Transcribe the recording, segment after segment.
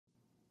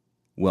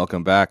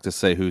Welcome back to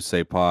Say Who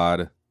Say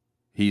Pod.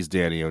 He's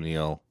Danny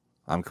O'Neill.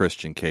 I'm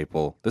Christian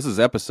Capel. This is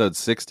episode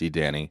 60,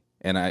 Danny,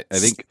 and I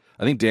think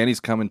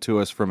Danny's coming to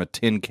us from a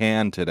tin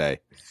can today.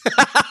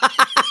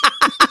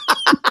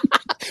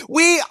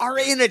 We are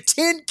in a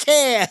tin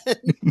can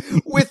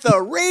with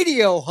a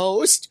radio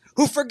host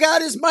who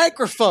forgot his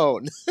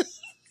microphone.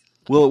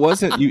 Well, it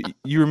wasn't you.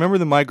 You remember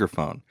the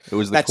microphone? It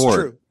was the That's cord.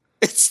 True.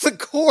 It's the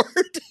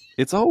cord.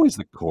 It's always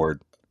the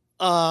cord.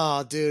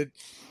 Oh, dude,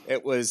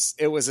 it was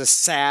a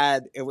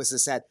sad.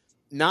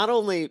 Not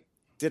only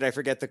did I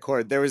forget the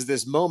cord, there was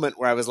this moment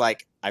where I was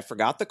like, I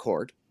forgot the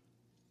cord.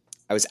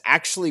 I was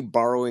actually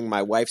borrowing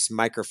my wife's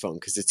microphone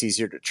because it's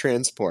easier to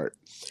transport.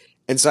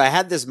 And so I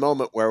had this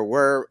moment where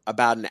we're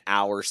about an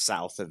hour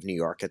south of New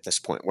York at this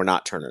point. We're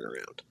not turning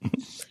around.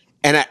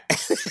 and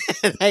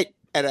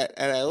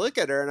I look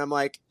at her and I'm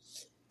like,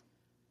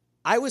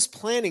 I was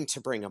planning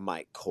to bring a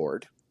mic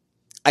cord.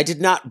 I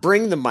did not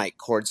bring the mic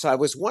cord. So I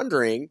was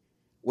wondering,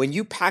 when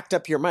you packed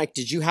up your mic,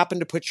 did you happen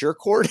to put your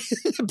cord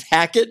in the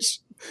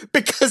package?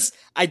 Because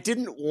I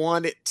didn't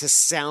want it to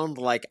sound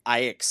like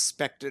I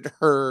expected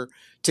her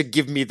to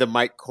give me the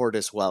mic cord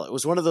as well. It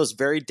was one of those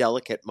very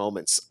delicate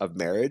moments of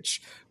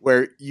marriage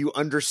where you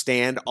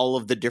understand all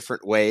of the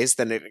different ways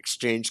that an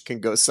exchange can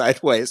go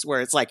sideways,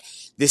 where it's like,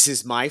 this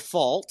is my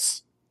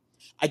fault.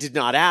 I did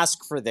not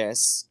ask for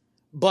this,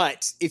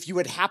 but if you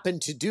had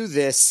happened to do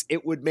this,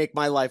 it would make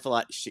my life a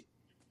lot.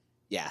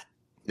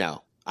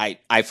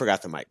 I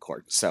forgot the mic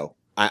cord. So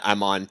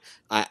I'm on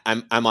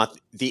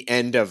the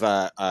end of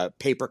a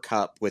paper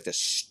cup with a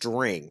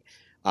string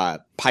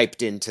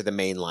piped into the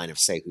main line of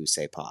Say Who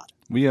Say Pod.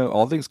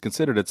 All things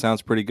considered, it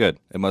sounds pretty good.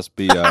 It must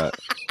be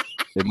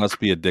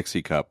a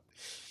Dixie cup.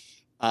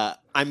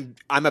 I'm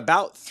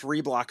about 3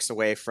 blocks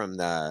away from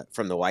the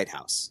White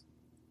House.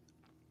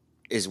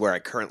 Is where I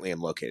currently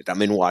am located.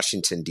 I'm in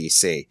Washington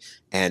D.C.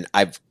 and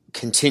I've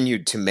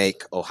continued to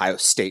make Ohio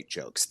State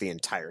jokes the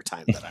entire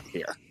time that I'm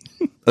here.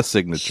 A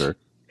signature.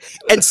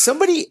 And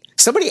somebody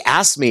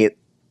asked me,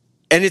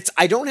 and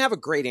I don't have a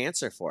great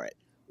answer for it.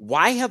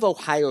 Why have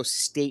Ohio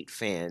State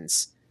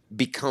fans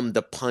become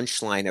the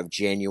punchline of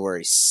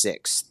January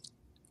 6th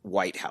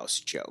White House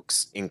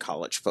jokes in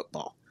college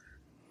football?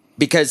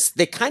 Because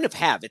they kind of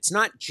have. It's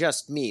not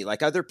just me.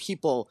 Like, other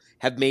people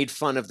have made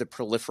fun of the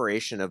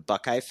proliferation of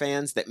Buckeye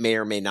fans that may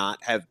or may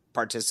not have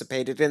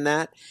participated in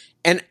that.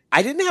 And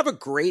I didn't have a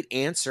great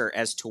answer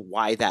as to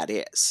why that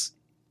is.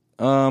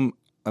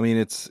 I mean,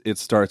 it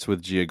starts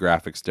with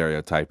geographic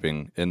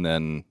stereotyping, and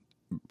then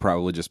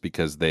probably just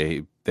because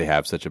they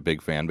have such a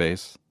big fan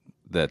base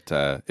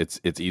that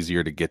it's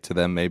easier to get to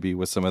them maybe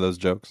with some of those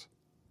jokes.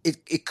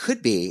 It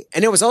could be.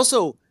 And it was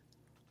also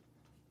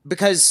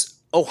because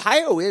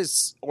Ohio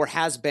is, or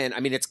has been,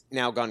 I mean, it's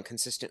now gone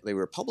consistently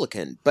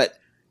Republican, but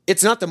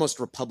it's not the most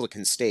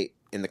Republican state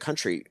in the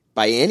country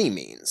by any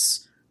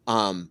means.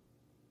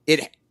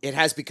 It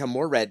has become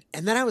more red.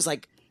 And then I was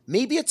like,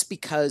 maybe it's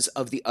because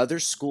of the other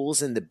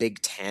schools in the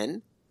Big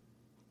Ten.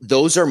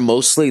 Those are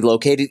mostly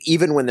located,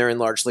 even when they're in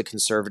largely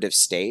conservative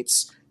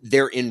states,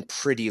 they're in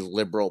pretty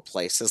liberal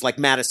places, like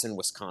Madison,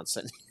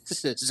 Wisconsin.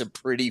 This is a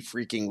pretty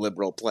freaking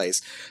liberal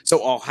place.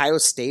 So Ohio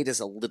State is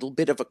a little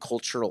bit of a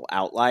cultural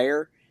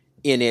outlier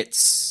in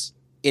its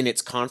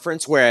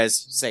conference,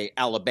 whereas, say,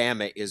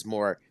 Alabama is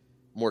more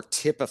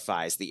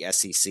typifies the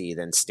SEC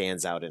than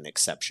stands out an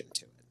exception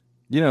to it.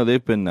 You know,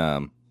 they've been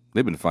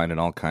finding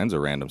all kinds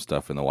of random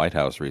stuff in the White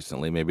House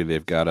recently. Maybe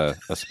they've got a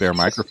spare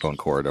microphone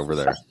cord over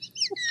there.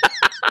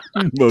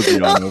 Mosey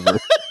on over.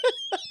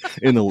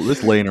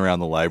 Just laying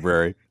around the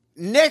library.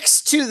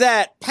 Next to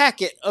that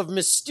packet of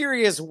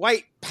mysterious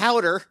white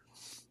powder,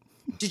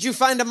 did you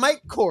find a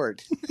mic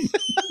cord?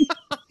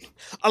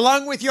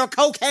 Along with your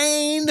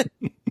cocaine?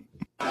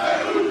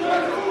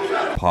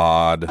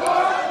 Pod.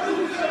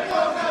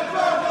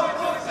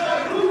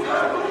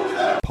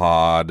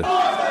 Pod.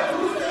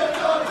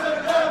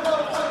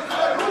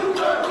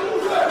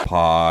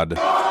 Pod.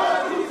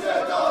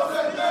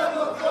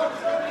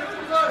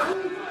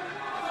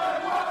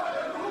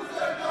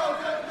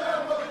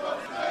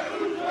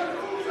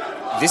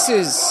 This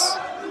is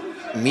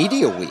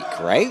Media Week,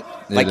 right?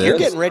 You're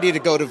getting ready to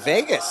go to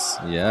Vegas.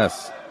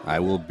 Yes, I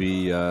will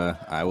be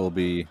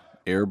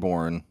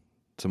airborne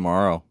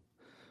tomorrow.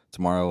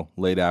 Tomorrow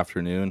late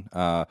afternoon.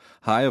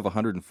 High of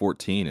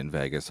 114 in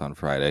Vegas on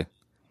Friday.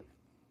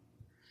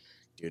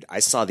 Dude, I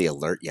saw the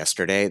alert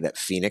yesterday that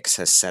Phoenix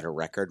has set a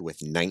record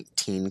with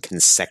 19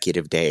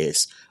 consecutive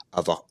days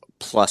of a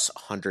plus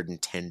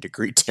 110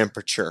 degree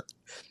temperature.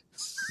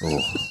 Oh,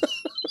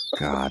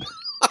 God.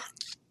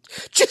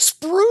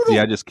 Just brutal.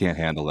 Yeah, I just can't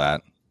handle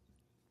that.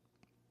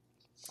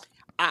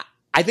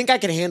 I think I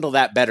can handle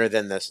that better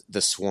than the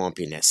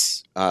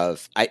swampiness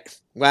of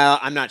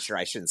I'm not sure.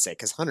 I shouldn't say,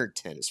 because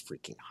 110 is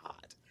freaking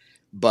hot.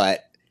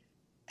 But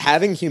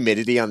having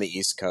humidity on the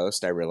East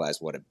Coast, I realize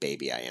what a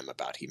baby I am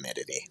about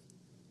humidity.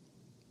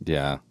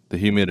 Yeah, the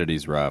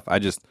humidity's rough. I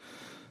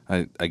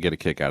get a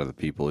kick out of the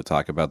people who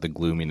talk about the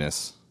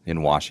gloominess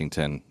in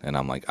Washington, and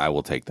I'm like, I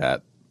will take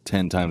that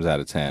 10 times out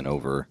of 10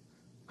 over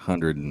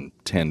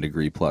 110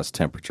 degree plus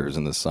temperatures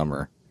in the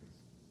summer.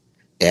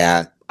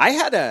 Yeah,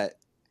 I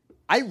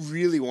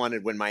really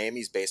wanted when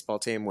Miami's baseball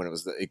team, when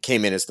it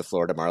came in as the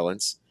Florida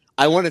Marlins,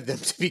 I wanted them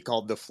to be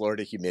called the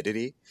Florida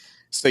Humidity.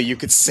 So you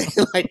could say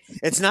like,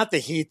 it's not the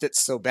heat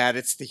that's so bad,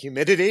 it's the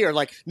humidity, or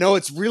like, no,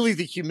 it's really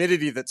the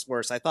humidity that's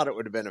worse. I thought it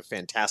would have been a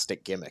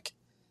fantastic gimmick.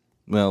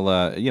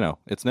 Well,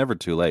 it's never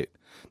too late.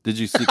 Did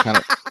you see kind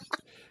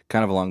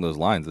of along those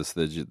lines?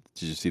 Did you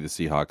see the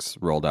Seahawks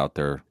rolled out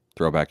their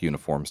throwback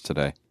uniforms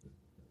today?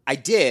 I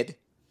did.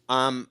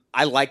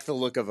 I like the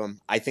look of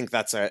them. I think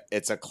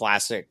it's a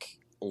classic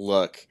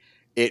look.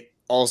 It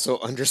also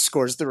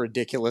underscores the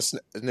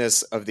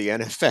ridiculousness of the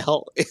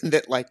NFL in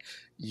that like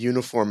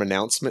uniform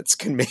announcements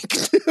can make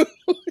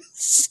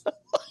news.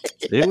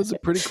 It was a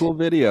pretty cool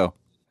video.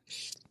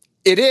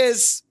 It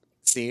is.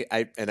 See,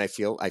 I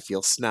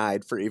feel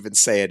snide for even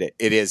saying it.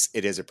 It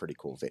is a pretty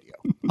cool video.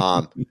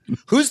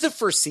 Who's the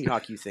first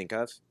Seahawk you think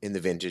of in the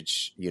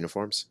vintage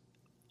uniforms?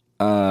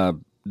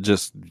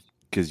 Just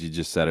because you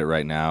just said it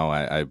right now,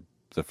 I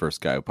the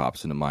first guy who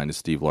pops into mind is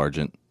Steve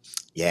Largent.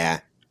 Yeah.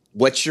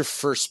 What's your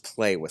first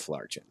play with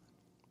Largent?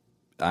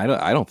 I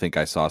don't think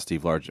I saw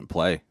Steve Largent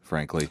play,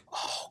 frankly.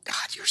 Oh God,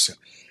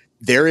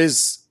 there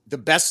is the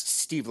best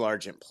Steve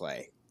Largent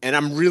play, and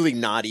I'm really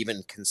not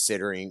even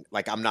considering,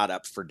 like, I'm not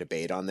up for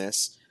debate on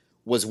this,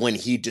 was when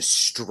he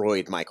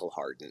destroyed Michael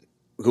Harden,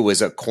 who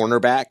was a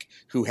cornerback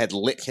who had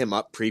lit him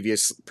up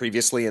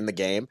previously in the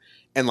game.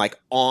 And like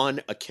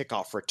on a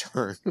kickoff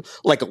return,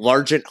 like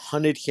Largent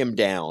hunted him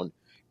down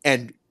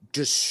and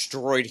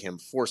destroyed him,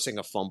 forcing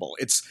a fumble.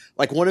 It's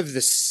like one of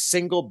the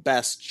single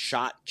best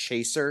shot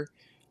chaser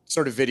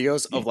sort of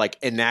videos of like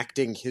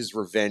enacting his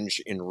revenge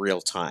in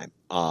real time.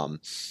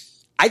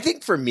 I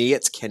think for me,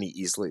 it's Kenny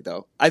Easley,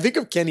 though. I think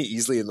of Kenny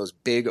Easley in those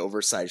big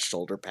oversized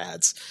shoulder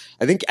pads.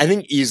 I think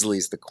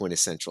Easley's the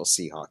quintessential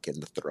Seahawk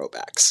in the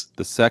throwbacks.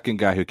 The second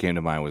guy who came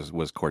to mind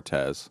was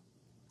Cortez.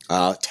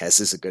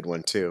 Tez is a good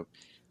one too.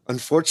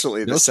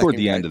 Unfortunately, it was toward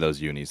the end of those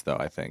unis, though,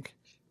 I think.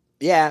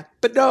 Yeah,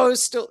 but no,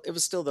 it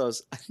was still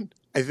those.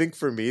 I think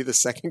for me, the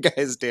second guy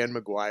is Dan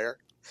McGuire.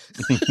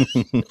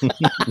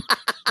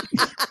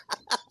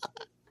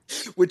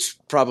 Which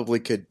probably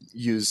could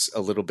use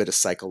a little bit of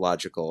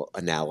psychological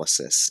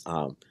analysis.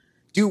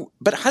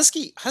 But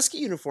Husky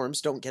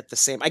uniforms don't get the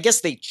same. I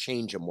guess they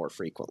change them more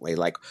frequently.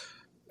 Like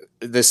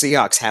the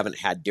Seahawks haven't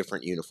had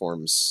different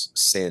uniforms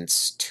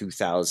since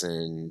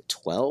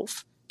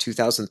 2012,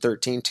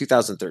 2013.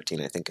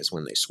 2013, I think, is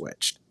when they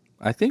switched.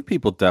 I think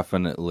people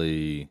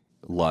definitely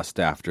lust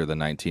after the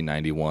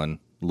 1991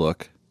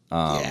 look.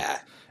 Yeah.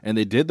 And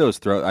they did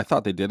those I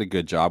thought they did a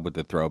good job with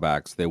the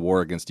throwbacks. They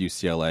wore against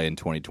UCLA in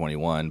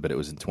 2021, but it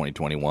was in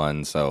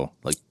 2021, so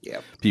like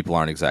people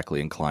aren't exactly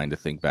inclined to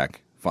think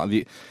back.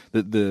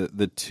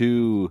 The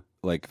two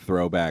like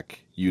throwback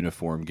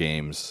uniform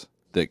games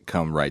that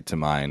come right to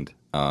mind,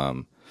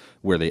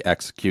 where they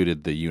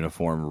executed the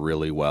uniform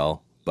really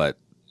well, but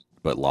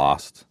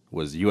lost,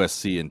 was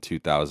USC in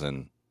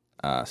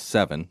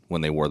 2007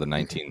 when they wore the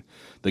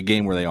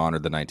game where they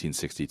honored the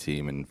 1960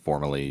 team and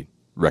formally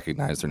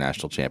recognized their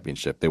national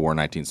championship. They wore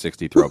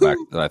 1960 throwback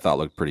that I thought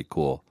looked pretty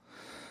cool.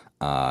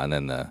 And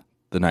then the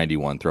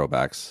 91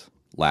 throwbacks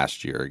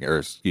last year, or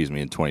excuse me,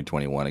 in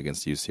 2021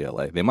 against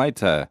UCLA. They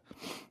might, I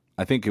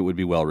think it would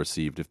be well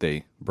received if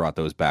they brought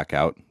those back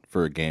out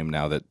for a game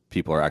now that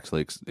people are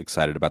actually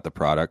excited about the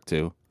product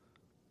too.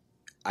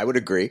 I would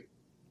agree.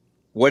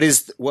 What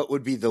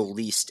would be the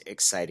least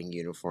exciting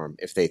uniform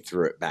if they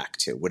threw it back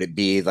to? Would it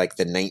be like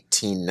the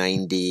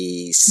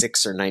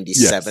 1996 or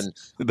 97?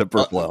 Yes, the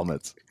purple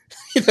helmets.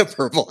 The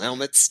purple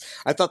helmets.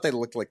 I thought they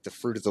looked like the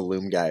Fruit of the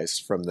Loom guys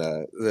from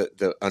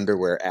the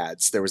underwear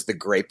ads. There was the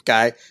grape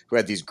guy who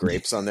had these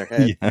grapes on their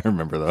head. Yeah, I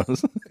remember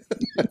those.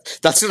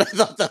 That's what I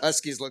thought the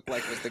Huskies looked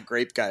like, was the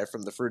grape guy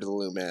from the Fruit of the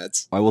Loom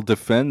ads. I will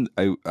defend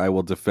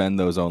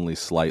those only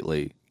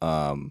slightly.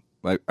 I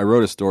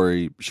wrote a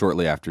story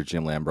shortly after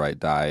Jim Lambright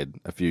died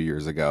a few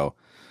years ago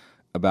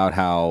about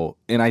how,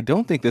 and I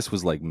don't think this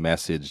was like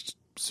messaged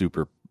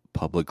super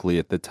publicly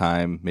at the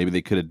time. Maybe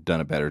they could have done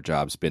a better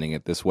job spinning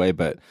it this way,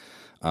 but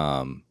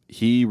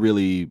he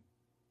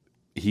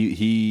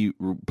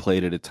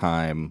played at a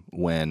time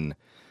when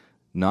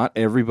not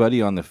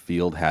everybody on the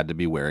field had to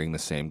be wearing the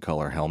same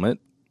color helmet,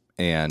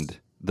 and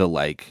the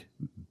like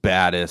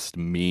baddest,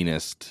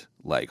 meanest,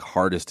 like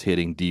hardest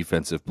hitting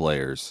defensive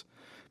players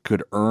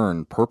could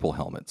earn purple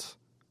helmets.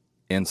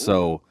 And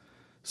so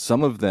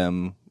some of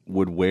them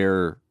would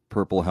wear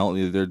purple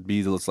helmet. There'd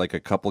be like a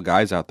couple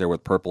guys out there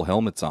with purple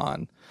helmets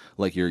on,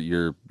 like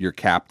your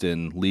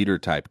captain leader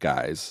type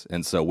guys.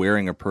 And so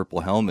wearing a purple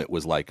helmet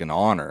was like an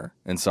honor.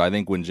 And so I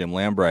think when Jim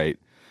Lambright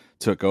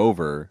took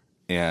over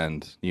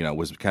and,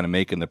 was kind of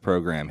making the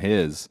program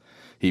his,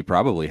 he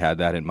probably had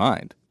that in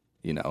mind,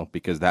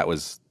 because that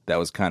was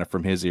kind of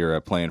from his era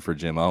playing for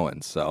Jim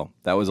Owens. So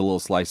that was a little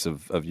slice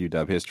of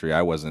UW history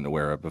I wasn't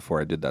aware of before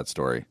I did that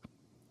story.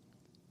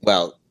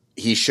 Well,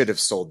 he should have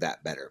sold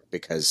that better,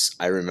 because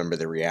I remember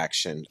the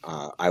reaction.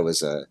 It was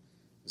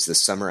the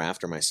summer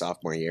after my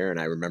sophomore year, and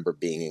I remember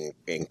being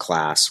in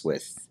class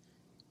with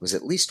was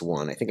at least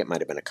one. I think it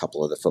might have been a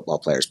couple of the football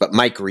players, but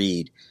Mike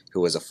Reed,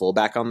 who was a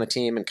fullback on the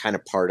team and kind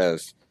of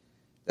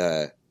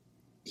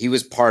he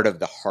was part of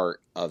the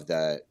heart of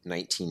the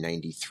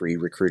 1993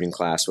 recruiting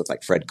class with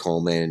like Fred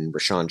Coleman,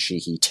 Rashawn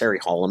Sheehy, Terry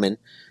Holloman,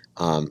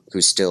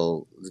 who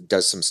still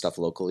does some stuff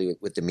locally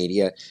with the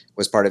media,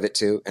 was part of it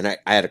too. And I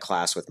had a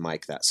class with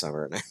Mike that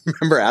summer, and I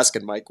remember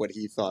asking Mike what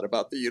he thought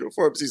about the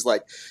uniforms. He's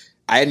like,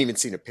 I hadn't even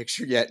seen a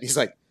picture yet. And he's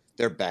like,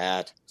 they're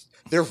bad.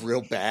 They're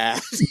real bad.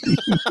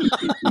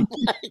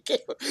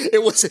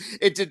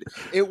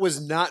 It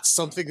was not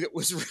something that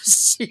was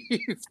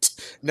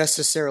received,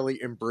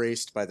 necessarily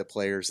embraced by the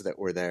players that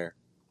were there.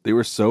 They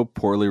were so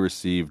poorly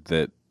received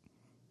that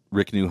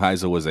Rick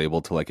Neuheisel was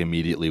able to like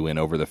immediately win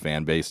over the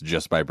fan base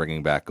just by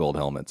bringing back gold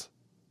helmets.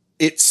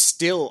 It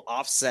still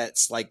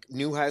offsets. Like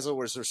Neuheisel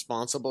was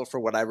responsible for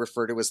what I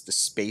refer to as the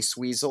space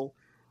weasel,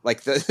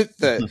 like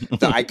the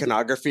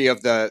iconography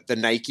of the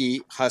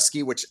Nike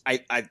Husky, which I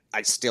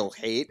still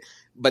hate,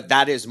 but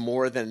that is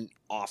more than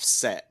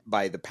offset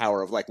by the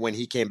power of like when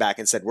he came back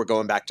and said, we're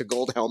going back to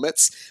gold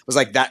helmets. It was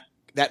like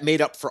that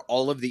made up for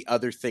all of the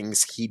other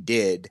things he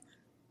did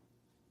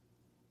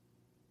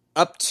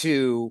up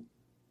to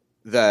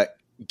the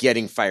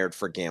getting fired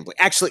for gambling,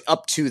 actually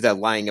up to the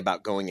lying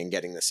about going and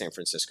getting the San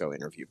Francisco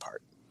interview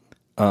part.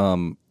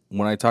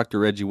 When I talked to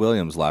Reggie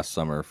Williams last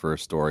summer for a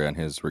story on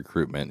his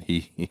recruitment,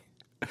 he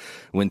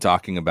when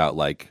talking about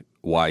like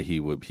why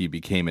he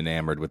became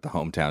enamored with the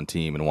hometown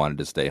team and wanted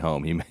to stay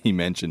home, he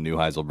mentioned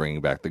Neuheisel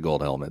bringing back the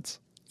gold helmets.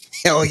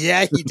 Oh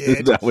yeah, he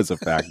did. That was a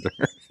factor.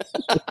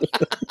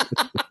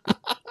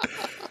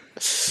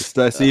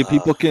 Just see,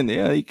 people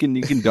you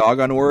can dog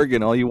on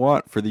Oregon all you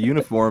want for the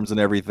uniforms and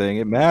everything.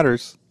 It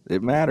matters.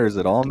 It matters.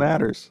 It all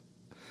matters.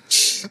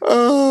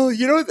 Oh,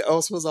 you know what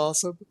else was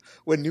awesome?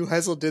 When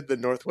Neuheisel did the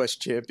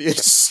Northwest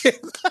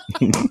Championship.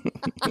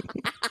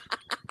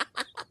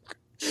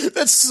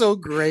 That's so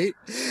great.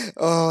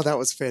 Oh, that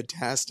was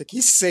fantastic.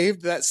 He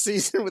saved that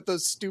season with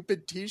those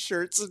stupid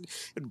T-shirts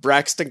and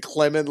Braxton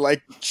Clement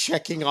like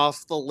checking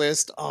off the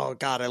list. Oh,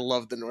 God, I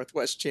love the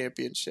Northwest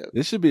Championship.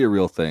 This should be a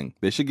real thing.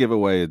 They should give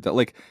away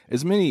like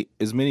as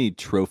many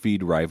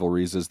trophied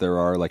rivalries as there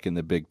are like in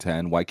the Big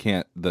Ten. Why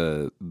can't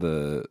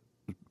the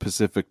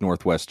Pacific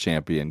Northwest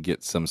champion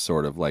get some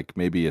sort of like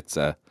maybe it's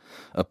a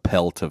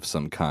pelt of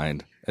some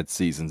kind at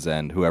season's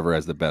end? Whoever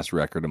has the best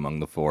record among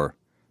the four.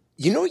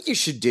 You know what you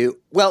should do?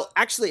 Well,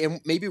 actually,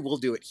 and maybe we'll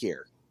do it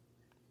here.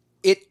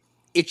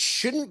 It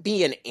shouldn't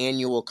be an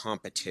annual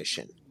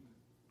competition.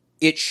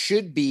 It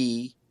should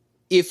be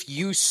if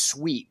you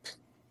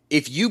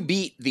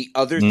beat the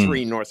other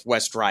three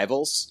Northwest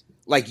rivals,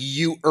 like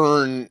you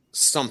earn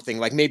something,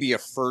 like maybe a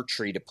fir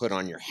tree to put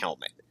on your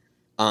helmet.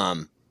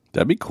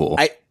 That'd be cool.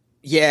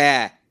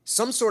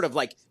 Some sort of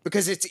like,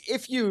 because it's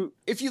if you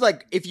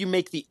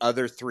make the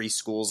other three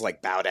schools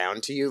like bow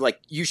down to you, like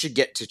you should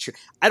get to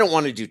I don't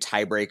want to do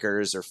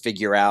tiebreakers or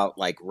figure out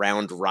like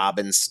round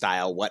robin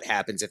style what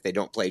happens if they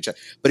don't play each other.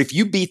 But if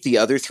you beat the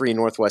other three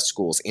Northwest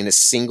schools in a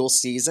single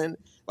season,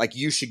 like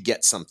you should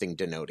get something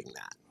denoting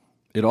that.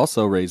 It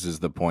also raises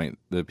the point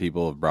that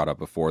people have brought up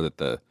before that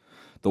the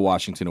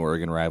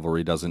Washington-Oregon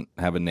rivalry doesn't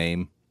have a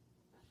name.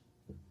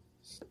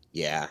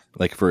 Yeah.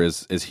 Like for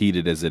as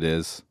heated as it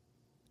is.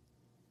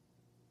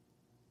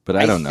 But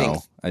I don't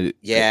know.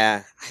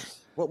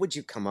 What would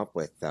you come up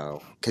with,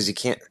 though? Because you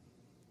can't...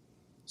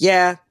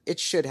 Yeah, it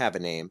should have a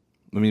name.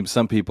 I mean,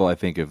 some people, I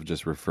think, have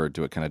just referred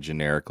to it kind of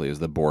generically as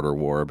the border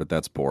war, but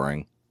that's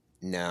boring.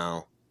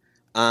 No.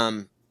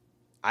 I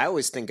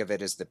always think of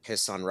it as the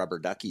piss on rubber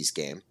duckies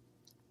game.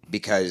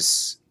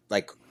 Because,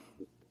 like,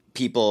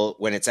 people,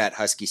 when it's at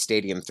Husky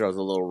Stadium, throw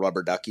the little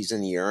rubber duckies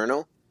in the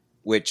urinal,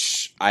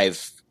 which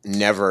I've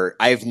never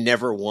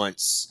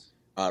once...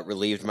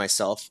 relieved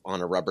myself on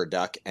a rubber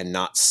duck and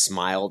not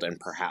smiled and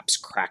perhaps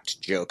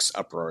cracked jokes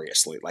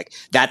uproariously. Like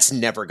that's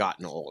never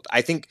gotten old.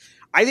 I think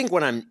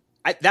when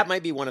that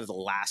might be one of the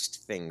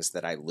last things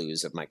that I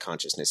lose of my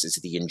consciousness is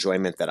the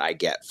enjoyment that I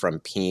get from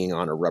peeing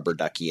on a rubber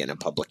ducky in a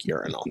public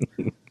urinal.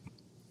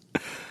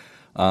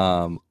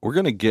 We're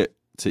going to get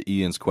to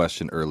Ian's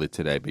question early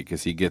today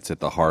because he gets at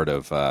the heart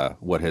of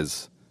what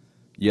has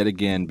yet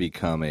again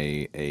become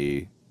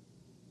a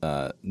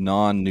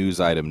non-news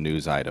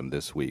item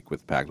this week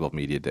with Pac-12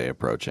 Media Day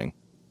approaching.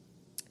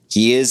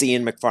 He is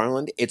Ian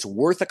McFarland. It's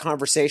worth a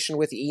conversation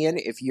with Ian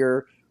if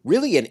you're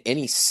really in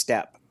any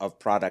step of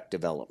product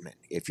development.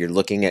 If you're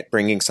looking at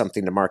bringing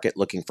something to market,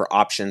 looking for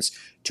options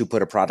to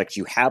put a product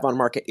you have on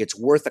market, it's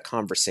worth a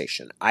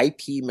conversation.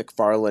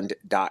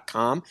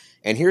 ipmcfarland.com.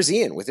 And here's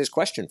Ian with his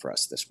question for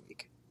us this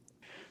week.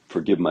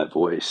 Forgive my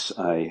voice.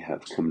 I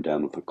have come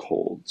down with a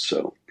cold,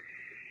 so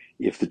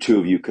if the two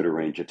of you could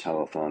arrange a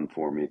telethon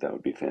for me, that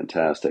would be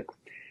fantastic.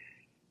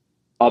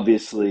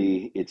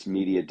 Obviously, it's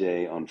Media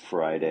Day on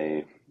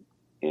Friday,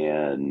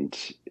 and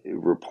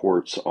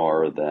reports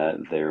are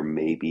that there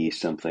may be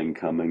something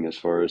coming as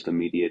far as the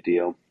media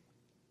deal.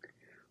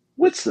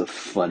 What's the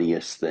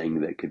funniest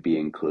thing that could be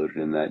included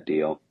in that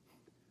deal?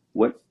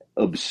 What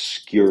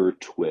obscure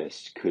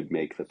twist could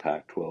make the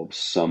Pac-12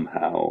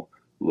 somehow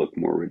look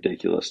more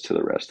ridiculous to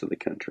the rest of the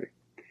country?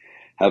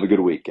 Have a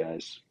good week,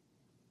 guys.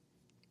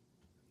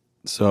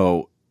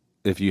 So,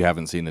 if you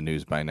haven't seen the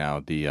news by now,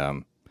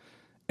 the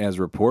as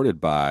reported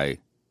by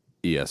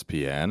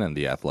ESPN and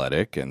The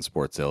Athletic and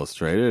Sports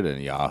Illustrated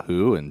and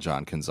Yahoo and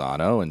John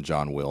Canzano and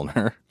John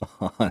Wilner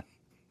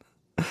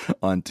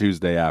on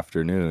Tuesday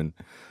afternoon,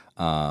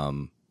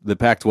 the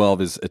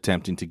Pac-12 is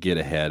attempting to get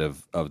ahead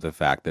of the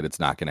fact that it's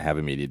not going to have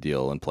a media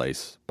deal in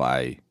place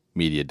by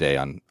media day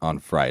on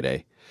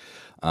Friday.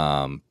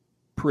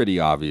 Pretty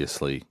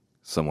obviously,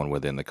 someone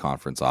within the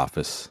conference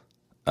office,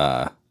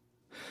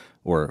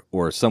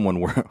 or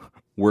someone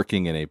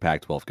working in a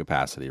Pac-12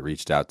 capacity,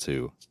 reached out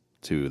to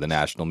the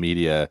national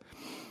media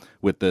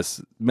with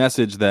this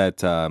message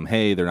that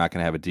hey, they're not going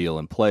to have a deal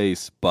in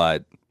place,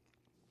 but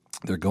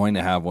they're going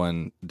to have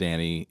one,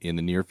 Danny, in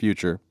the near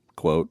future.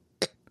 Quote.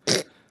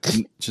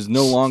 Which is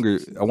no longer.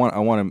 I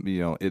want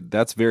to.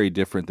 That's very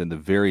different than the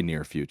very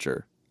near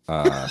future,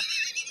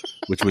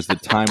 which was the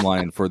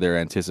timeline for their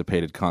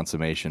anticipated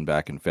consummation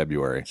back in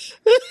February.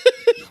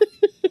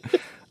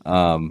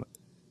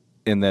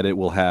 In that it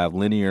will have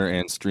linear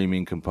and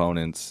streaming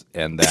components,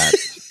 and that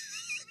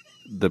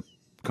the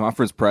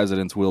conference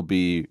presidents will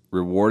be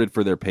rewarded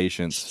for their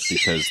patience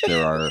because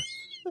there are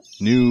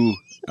new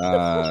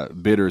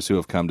bidders who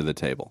have come to the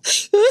table.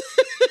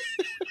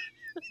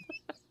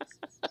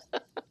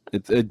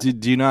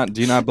 Do you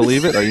not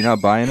believe it? Are you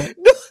not buying it?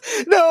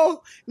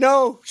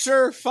 No,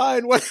 sure,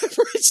 fine,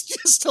 whatever. It's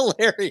just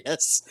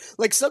hilarious.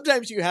 Like,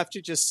 sometimes you have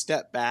to just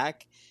step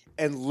back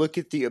and look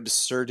at the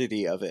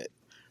absurdity of it,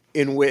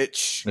 in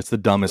which... It's the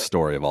dumbest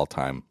story of all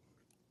time.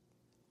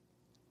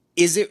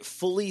 Is it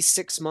fully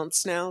 6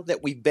 months now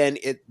that we've been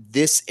at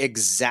this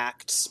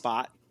exact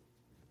spot?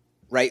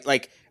 Right?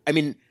 Like, I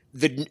mean,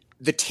 the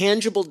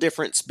tangible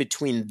difference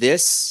between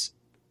this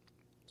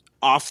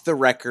off the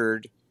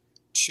record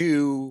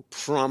to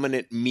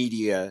prominent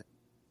media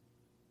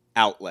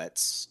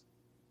outlets,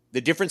 the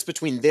difference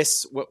between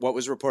this, what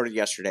was reported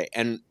yesterday,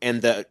 and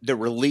the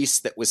release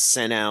that was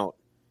sent out,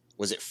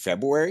 was it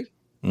February?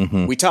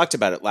 Mm-hmm. We talked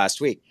about it last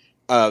week,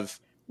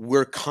 of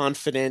we're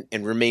confident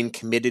and remain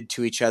committed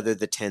to each other,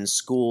 the 10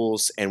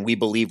 schools, and we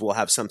believe we'll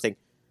have something.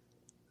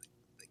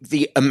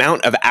 The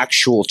amount of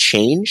actual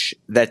change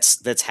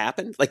that's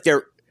happened, like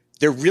they're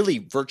really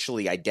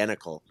virtually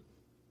identical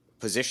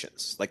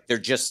positions. Like, they're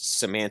just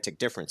semantic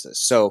differences.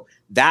 So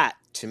that,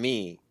 to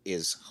me,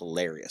 is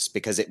hilarious,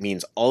 because it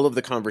means all of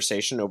the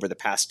conversation over the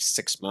past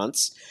 6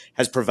 months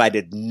has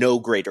provided no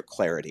greater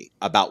clarity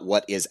about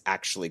what is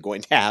actually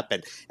going to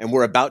happen. And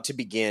we're about to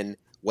begin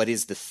what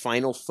is the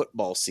final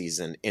football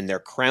season in their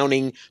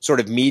crowning sort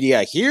of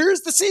media.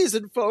 Here's the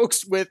season,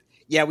 folks, with,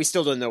 we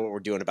still don't know what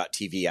we're doing about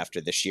TV after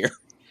this year,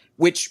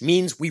 which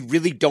means we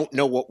really don't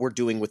know what we're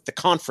doing with the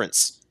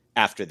conference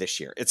after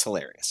this year. It's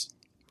hilarious.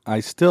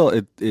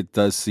 It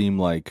does seem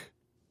like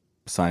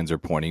signs are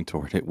pointing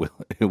toward it will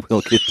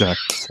get done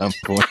at some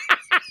point.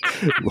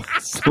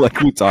 Like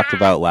we talked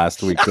about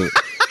last week,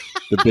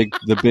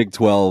 the Big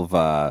 12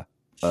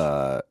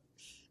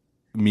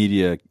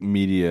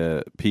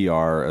 media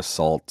PR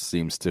assault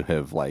seems to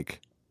have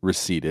like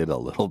receded a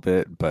little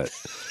bit, but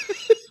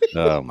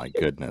oh my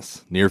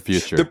goodness, near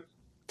future.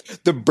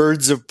 The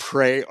birds of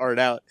prey aren't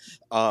out.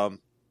 And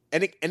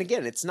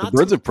again, it's not the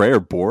birds of prey are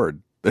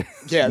bored.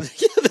 Yeah,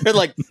 they're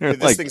like,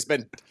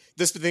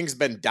 this thing's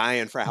been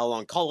dying for how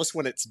long? Call us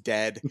when it's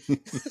dead.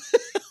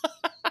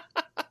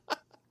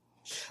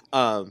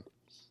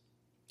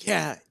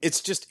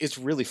 It's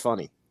really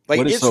funny.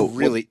 Like,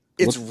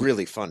 it's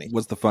really funny.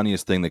 What's the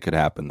funniest thing that could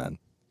happen then?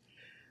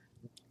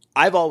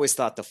 I've always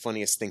thought the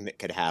funniest thing that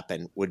could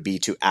happen would be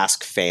to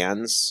ask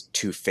fans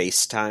to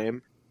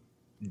FaceTime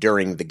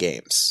during the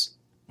games.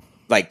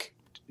 Like,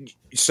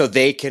 so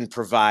they can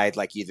provide,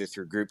 like, either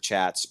through group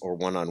chats or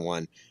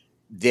one-on-one,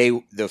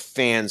 the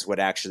fans would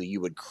actually,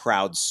 you would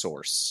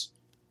crowdsource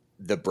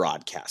the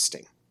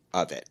broadcasting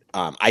of it.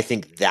 I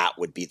think that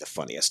would be the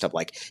funniest, of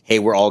like, hey,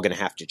 we're all going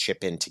to have to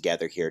chip in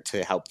together here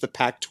to help the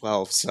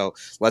Pac-12, so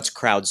let's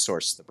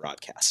crowdsource the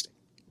broadcasting.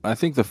 I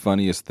think the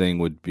funniest thing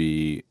would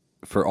be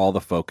for all the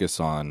focus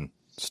on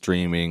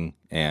streaming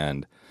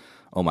and,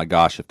 oh my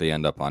gosh, if they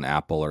end up on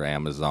Apple or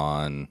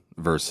Amazon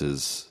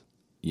versus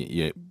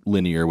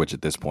linear, which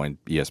at this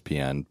point,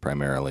 ESPN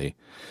primarily,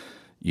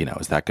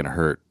 is that going to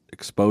hurt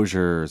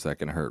exposure? Is that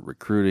going to hurt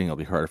recruiting? It'll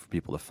be harder for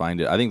people to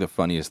find it. I think the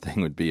funniest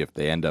thing would be if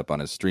they end up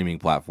on a streaming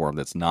platform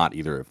that's not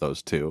either of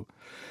those two.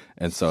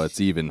 And so it's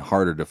even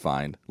harder to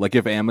find. Like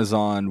if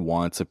Amazon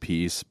wants a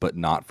piece, but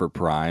not for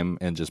Prime,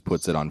 and just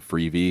puts it on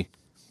Freevee.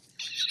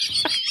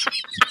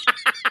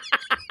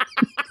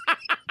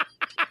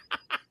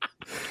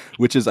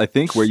 Which is, I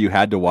think, where you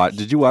had to watch.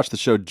 Did you watch the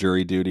show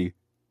Jury Duty?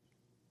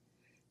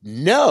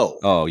 No.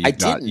 Oh, I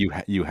didn't.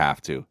 You have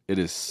to. It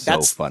is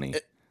so funny.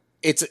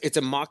 It's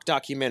a mock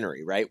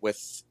documentary, right?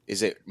 With,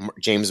 is it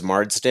James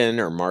Marsden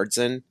or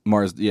Marsden?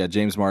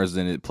 James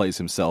Marsden. It plays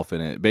himself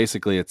in it.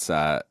 Basically, it's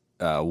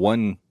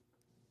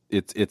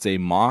it's a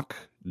mock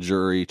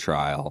jury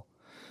trial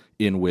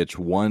in which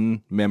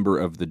one member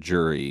of the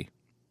jury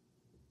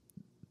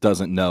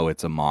doesn't know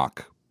it's a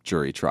mock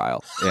jury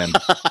trial, and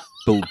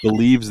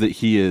believes that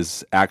he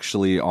is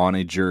actually on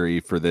a jury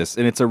for this,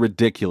 and it's a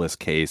ridiculous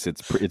case.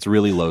 It's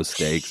really low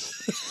stakes.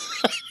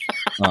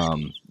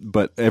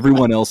 But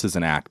everyone else is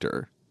an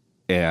actor,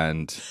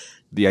 and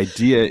the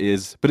idea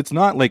is, but it's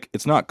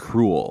not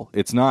cruel.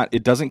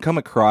 It doesn't come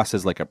across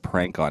as like a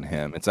prank on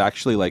him. It's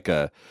actually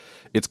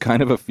it's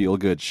kind of a feel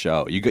good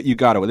show. You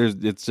got to.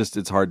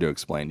 It's hard to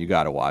explain. You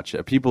got to watch it.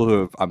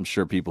 I'm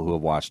sure people who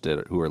have watched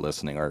it who are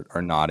listening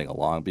are nodding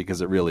along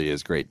because it really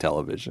is great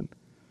television.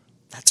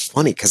 That's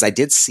funny because I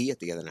did see it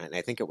the other night, and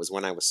I think it was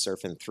when I was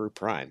surfing through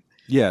Prime.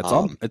 Yeah,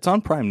 it's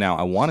on Prime now.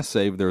 I want to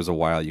say there was a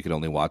while you could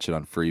only watch it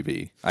on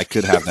Freevee. I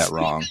could have that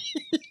wrong,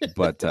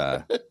 but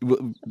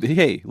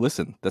hey,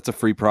 listen, that's a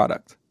free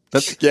product.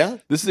 This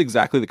is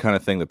exactly the kind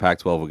of thing the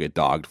Pac-12 will get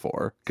dogged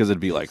for, because it'd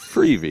be like,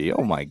 Freevee,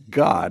 oh my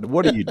God,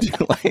 what are you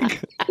doing?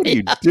 What are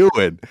you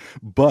doing?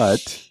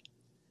 But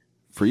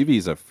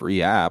Freevee's a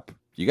free app.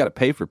 You got to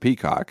pay for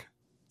Peacock.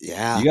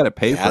 Yeah, you got to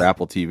pay for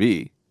Apple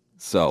TV.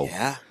 So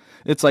yeah.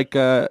 It's like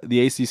the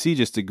ACC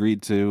just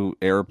agreed to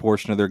air a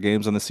portion of their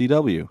games on the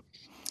CW.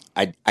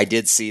 I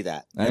did see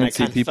that. I didn't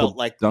see people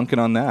dunking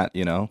on that,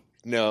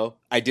 No,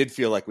 I did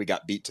feel like we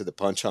got beat to the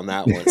punch on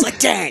that one. It's like,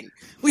 dang,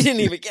 we didn't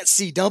even get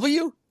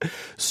CW.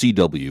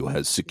 CW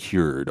has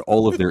secured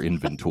all of their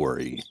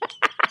inventory.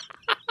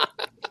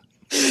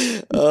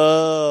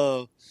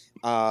 Oh,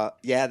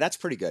 yeah, that's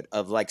pretty good.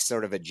 Of like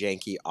sort of a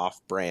janky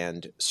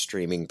off-brand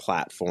streaming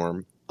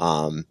platform.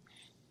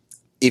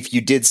 If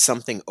you did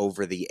something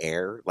over the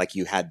air, like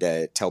you had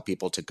to tell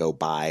people to go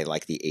buy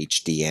like the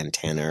HD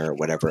antenna or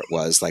whatever it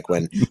was, like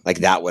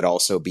that would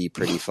also be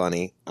pretty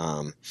funny.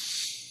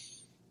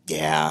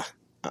 Yeah.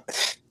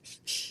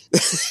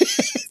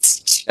 It's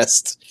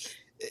just,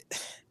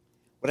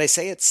 when I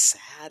say it's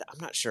sad, I'm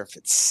not sure if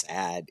it's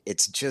sad.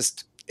 It's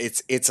just,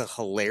 it's a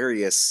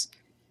hilarious,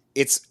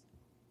 it's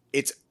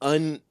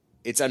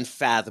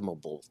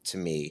unfathomable to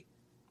me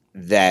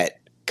that,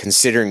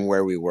 considering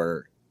where we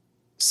were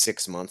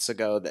 6 months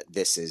ago, that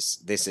this is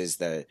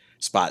the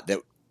spot that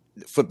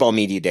Football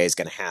Media Day is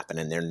going to happen,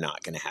 and they're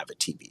not going to have a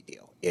TV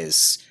deal.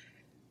 It's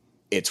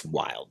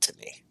wild to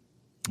me.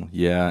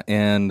 Yeah,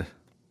 and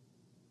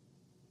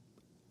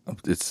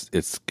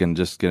it's going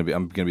to be.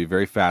 I'm going to be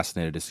very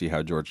fascinated to see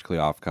how George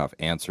Kliavkoff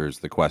answers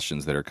the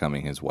questions that are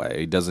coming his way.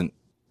 He doesn't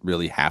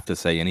really have to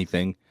say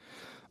anything,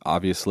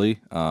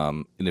 obviously,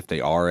 and if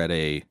they are at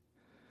a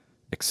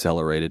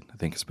accelerated, I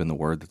think it's been the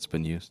word that's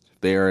been used.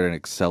 If they are at an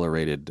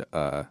accelerated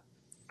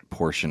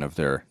portion of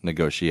their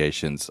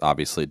negotiations,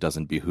 obviously it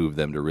doesn't behoove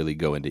them to really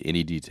go into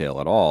any detail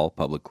at all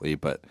publicly,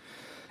 but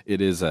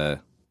it's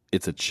a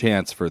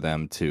chance for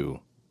them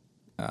to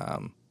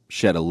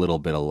shed a little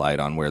bit of light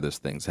on where this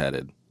thing's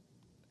headed.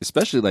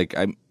 Especially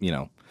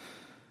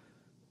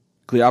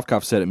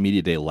Kliavkoff said at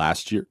Media Day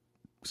last year,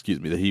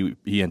 that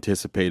he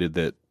anticipated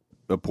that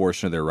a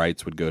portion of their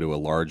rights would go to a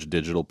large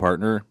digital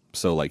partner.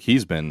 So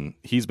he's been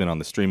on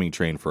the streaming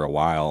train for a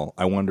while.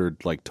 I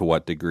wondered to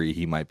what degree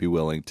he might be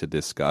willing to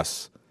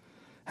discuss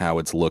how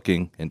it's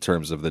looking in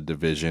terms of the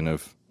division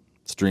of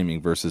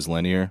streaming versus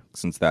linear,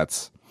 since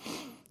that's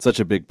such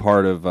a big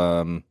part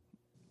of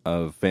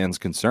fans'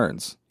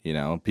 concerns.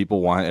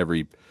 People want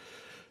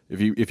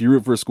if you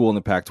root for a school in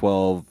the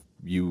Pac-12,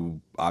 you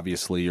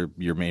obviously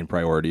your main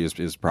priority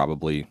is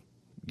probably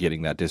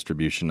getting that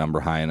distribution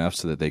number high enough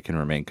so that they can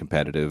remain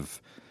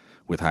competitive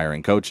with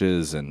hiring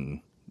coaches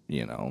and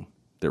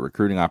their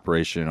recruiting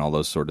operation and all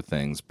those sort of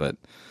things. But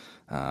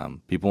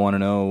people want to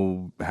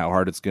know how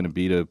hard it's going to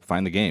be to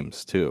find the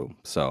games too.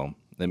 So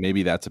then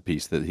maybe that's a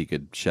piece that he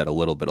could shed a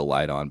little bit of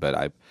light on. But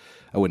I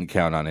wouldn't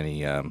count on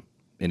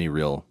any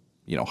real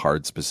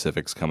hard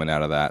specifics coming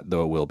out of that.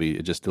 Though it'll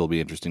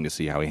be interesting to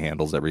see how he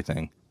handles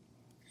everything.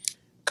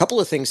 Couple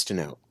of things to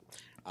note.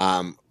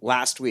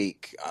 Last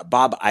week,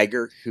 Bob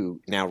Iger,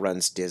 who now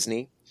runs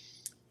Disney,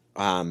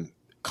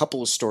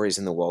 couple of stories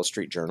in the Wall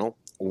Street Journal.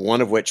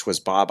 One of which was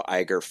Bob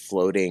Iger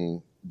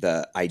floating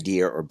the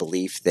idea or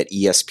belief that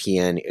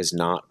ESPN is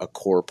not a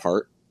core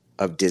part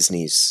of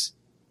Disney's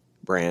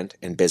brand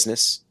and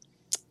business,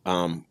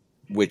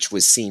 which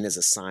was seen as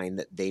a sign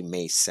that they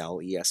may sell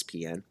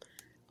ESPN.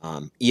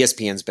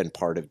 ESPN's been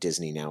part of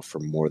Disney now for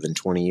more than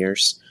 20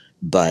 years,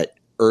 but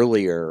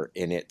earlier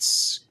in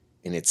its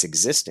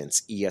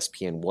existence,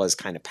 ESPN was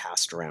kind of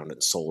passed around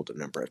and sold a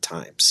number of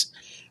times.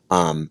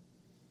 And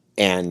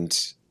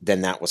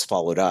then that was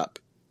followed up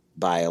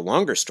by a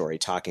longer story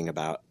talking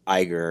about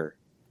Iger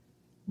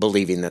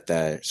believing that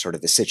the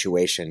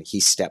situation he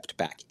stepped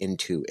back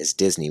into as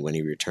Disney when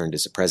he returned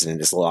as a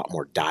president is a lot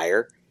more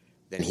dire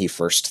than he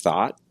first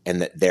thought,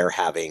 and that they're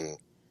having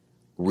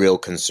real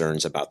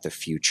concerns about the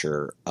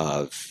future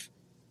of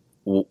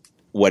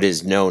what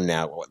is known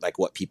now, like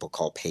what people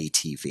call pay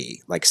TV,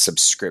 like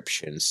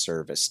subscription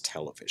service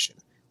television,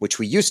 which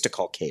we used to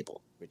call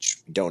cable, which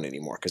we don't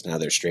anymore because now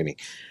they're streaming.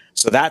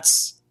 So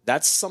that's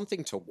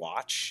something to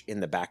watch in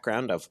the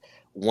background of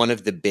one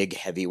of the big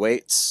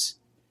heavyweights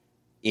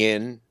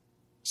in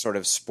sort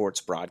of sports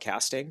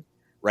broadcasting.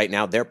 Right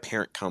now, their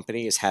parent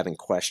company is having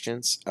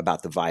questions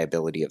about the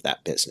viability of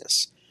that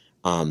business.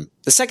 The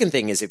second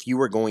thing is, if you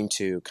were going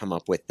to come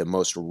up with the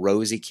most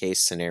rosy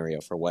case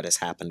scenario for what has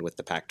happened with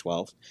the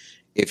Pac-12,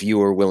 if you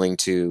were willing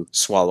to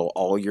swallow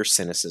all your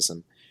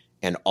cynicism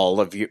and all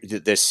of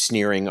the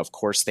sneering, of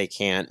course they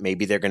can't,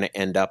 maybe they're going to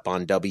end up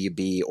on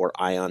WB or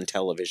Ion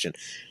Television.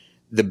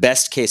 The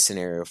best case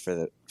scenario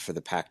for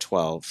the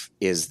Pac-12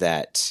 is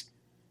that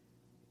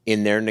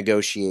in their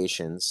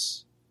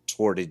negotiations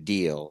toward a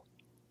deal,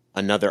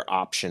 another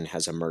option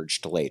has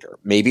emerged later.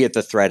 Maybe at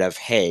the threat of,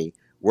 hey,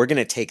 we're going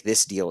to take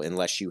this deal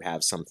unless you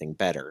have something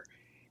better.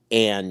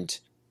 And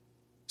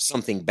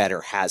something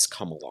better has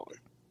come along.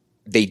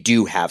 They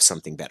do have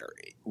something better.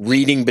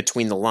 Reading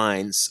between the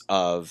lines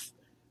of,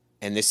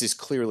 and this is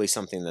clearly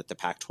something that the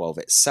Pac-12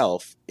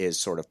 itself is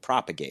sort of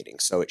propagating,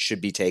 so it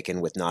should be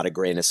taken with not a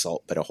grain of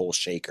salt, but a whole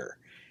shaker,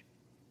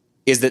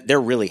 is that they're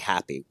really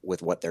happy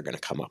with what they're going to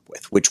come up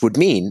with, which would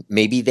mean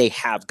maybe they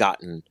have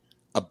gotten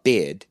a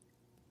bid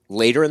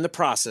later in the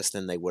process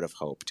than they would have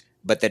hoped,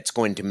 but that's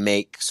going to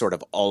make sort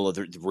of all of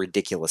the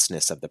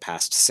ridiculousness of the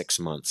past 6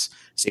 months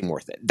seem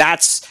worth it.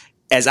 That's,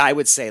 as I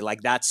would say,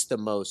 like, that's the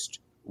most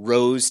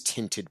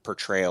rose-tinted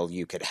portrayal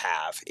you could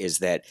have, is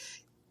that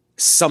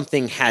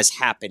something has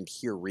happened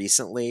here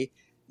recently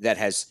that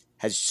has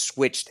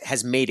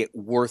made it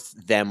worth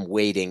them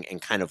waiting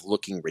and kind of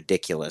looking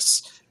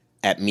ridiculous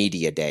at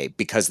media day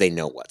because they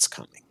know what's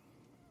coming.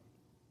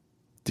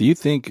 Do you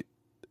think,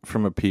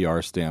 from a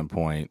PR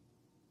standpoint,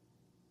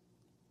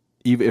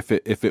 even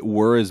if it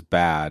were as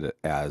bad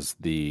as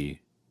the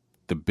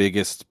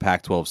biggest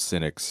Pac-12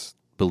 cynics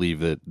believe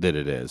that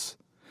it is,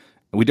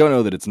 and we don't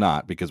know that it's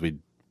not because we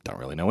don't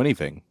really know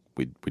anything.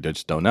 We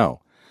just don't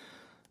know.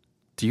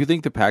 Do you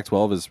think the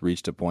Pac-12 has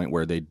reached a point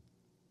where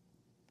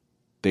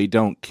they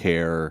don't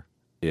care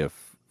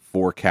if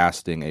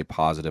forecasting a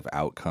positive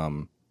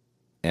outcome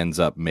ends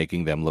up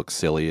making them look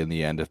silly in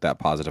the end if that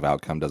positive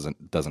outcome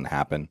doesn't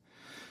happen?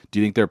 Do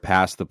you think they're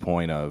past the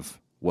point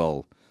of,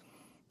 well,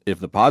 if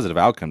the positive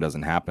outcome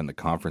doesn't happen, the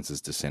conference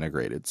is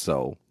disintegrated.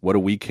 So what do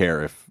we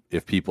care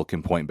if people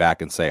can point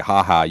back and say,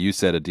 haha, you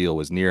said a deal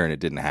was near and it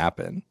didn't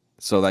happen?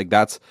 So like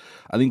I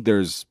think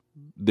there's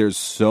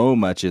so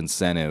much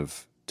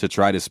incentive to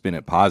try to spin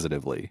it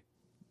positively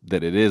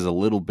that it is a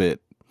little bit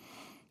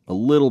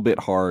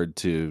hard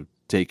to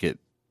take it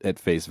at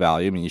face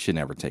value. I mean, you should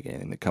never take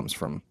anything that comes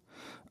from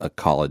a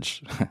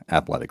college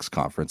athletics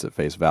conference at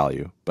face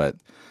value, but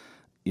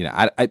you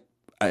know,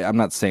 I'm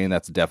not saying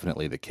that's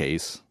definitely the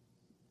case.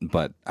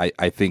 But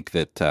I think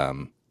that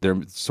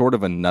there's sort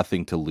of a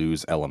nothing to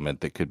lose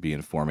element that could be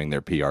informing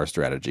their PR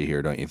strategy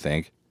here, don't you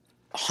think?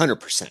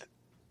 100%.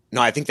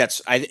 No, I think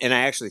I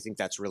actually think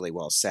that's really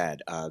well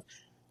said.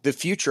 The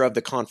future of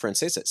the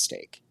conference is at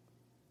stake.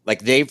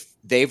 Like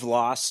they've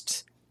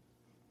lost,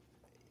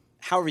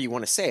 however you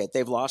want to say it,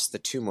 they've lost the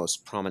two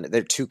most prominent,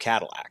 their two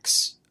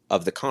Cadillacs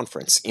of the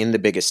conference in the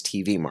biggest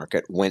TV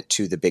market went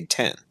to the Big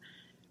Ten.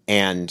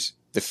 And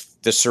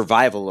the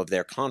survival of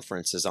their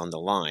conference is on the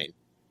line.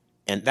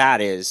 And that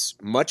is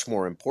much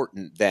more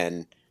important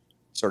than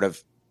sort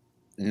of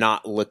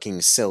not looking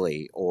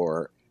silly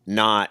or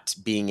not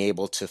being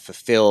able to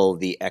fulfill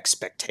the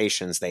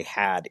expectations they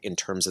had in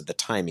terms of the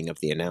timing of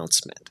the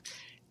announcement.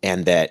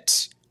 And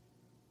that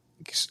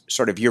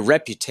sort of your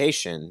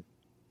reputation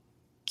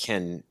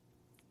can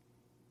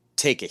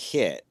take a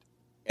hit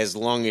as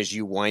long as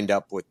you wind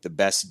up with the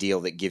best deal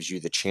that gives you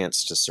the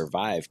chance to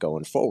survive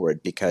going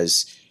forward.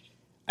 Because,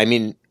 I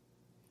mean,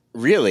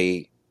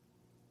 really,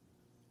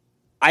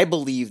 I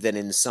believe that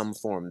in some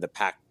form the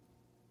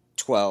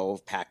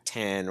Pac-12,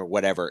 Pac-10, or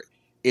whatever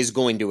is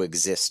going to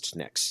exist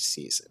next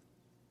season.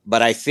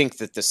 But I think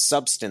that the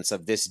substance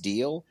of this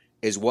deal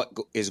is what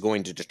is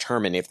going to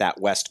determine if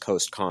that West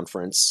Coast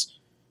Conference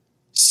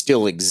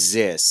still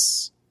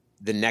exists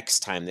the next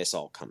time this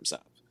all comes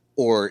up,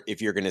 or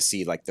if you're going to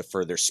see like the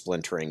further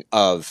splintering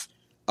of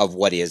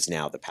what is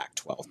now the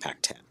Pac-12,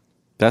 Pac-10.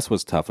 That's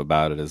what's tough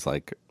about it, is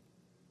like,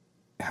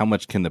 how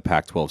much can the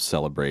Pac-12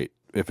 celebrate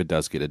if it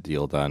does get a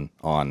deal done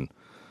on,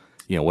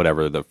 you know,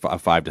 whatever the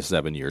 5 to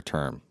 7 year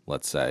term,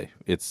 let's say.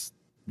 It's,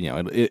 you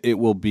know, it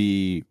will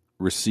be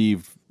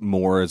received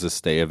more as a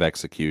stay of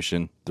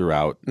execution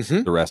throughout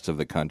the rest of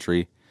the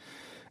country.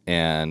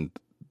 And,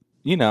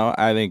 you know,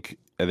 I think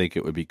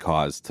it would be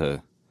cause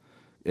to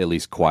at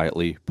least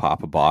quietly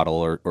pop a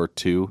bottle or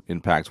two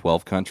in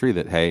Pac-12 country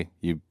that, hey,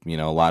 you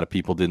know, a lot of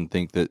people didn't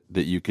think that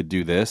you could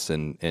do this,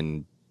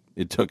 and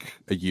it took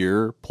a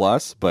year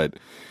plus, but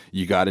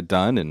you got it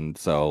done. And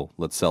so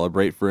let's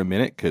celebrate for a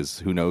minute, because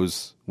who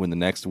knows when the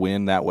next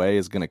win that way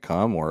is going to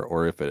come,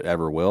 or if it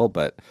ever will.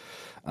 But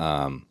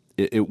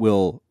it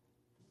will.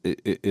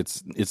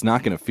 It's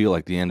not going to feel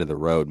like the end of the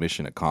road,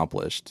 mission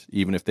accomplished,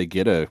 even if they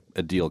get a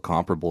deal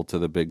comparable to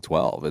the Big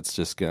 12. It's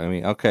just going to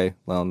be, okay,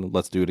 well,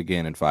 let's do it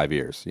again in 5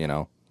 years, you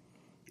know?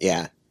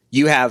 Yeah.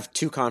 You have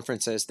two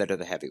conferences that are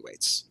the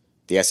heavyweights,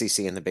 the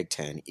SEC and the Big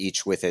 10,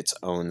 each with its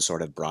own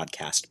sort of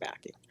broadcast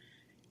backing.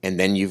 And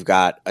then you've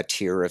got a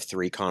tier of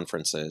three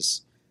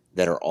conferences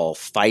that are all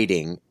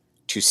fighting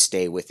to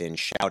stay within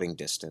shouting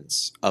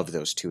distance of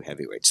those two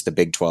heavyweights, the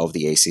Big 12,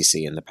 the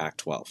ACC, and the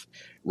Pac-12.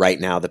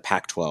 Right now, the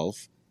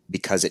Pac-12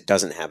 because it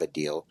doesn't have a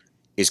deal,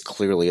 is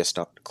clearly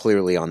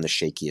on the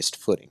shakiest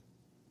footing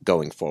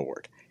going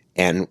forward.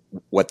 And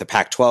what the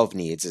Pac-12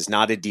 needs is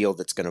not a deal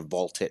that's going to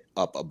vault it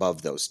up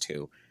above those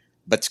two,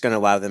 but it's going to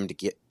allow them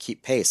to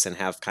keep pace and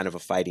have kind of a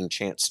fighting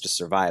chance to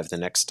survive the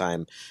next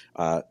time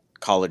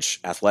college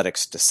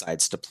athletics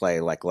decides to play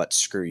like let's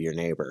screw your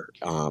neighbor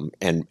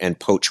and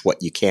poach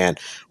what you can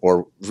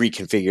or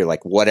reconfigure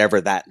like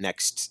whatever that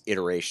next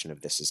iteration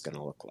of this is going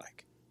to look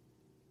like.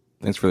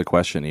 Thanks for the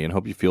question, Ian.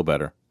 Hope you feel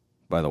better,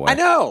 by the way. I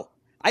know.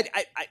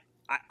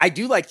 I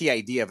do like the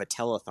idea of a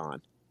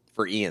telethon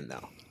for Ian,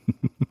 though.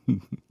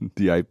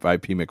 The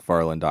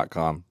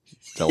IPMcFarland.com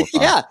telethon.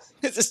 Yeah,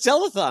 it's a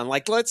telethon.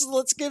 Like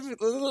let's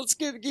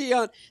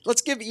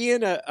give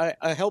Ian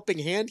a helping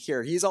hand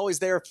here. He's always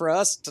there for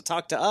us to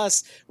talk to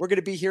us. We're going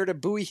to be here to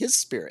buoy his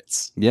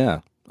spirits.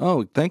 Yeah.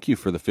 Oh, thank you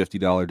for the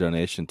 $50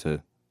 donation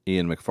to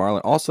Ian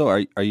McFarland. Also,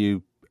 are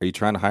you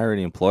trying to hire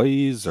any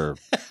employees or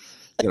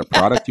get a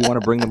product you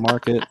want to bring to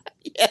market?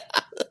 Yeah,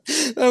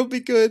 that would be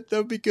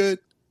good.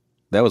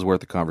 That was worth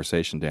the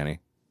conversation, Danny.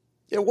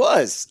 It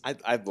was.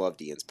 I've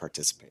loved Ian's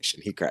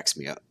participation. He cracks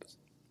me up.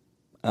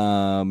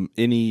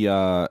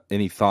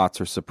 Any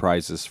thoughts or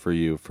surprises for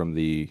you from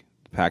the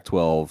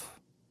Pac-12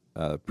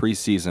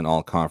 preseason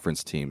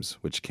all-conference teams,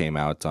 which came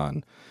out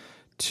on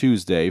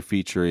Tuesday,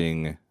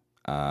 featuring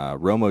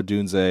Rome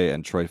Odunze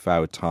and Troy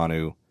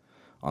Fautanu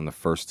on the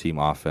first-team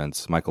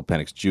offense. Michael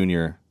Penix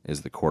Jr.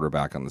 is the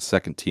quarterback on the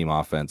second-team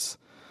offense.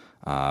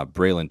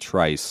 Braylon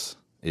Trice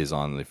is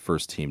on the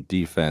first-team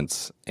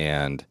defense,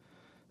 and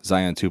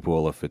Zion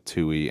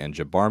Tupuola-Fetui and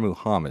Jabbar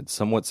Muhammad,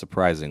 somewhat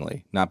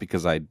surprisingly, not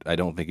because I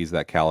don't think he's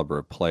that caliber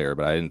of player,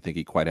 but I didn't think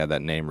he quite had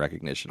that name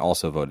recognition,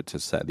 also voted to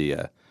set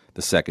the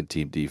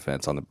second-team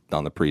defense on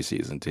the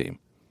preseason team.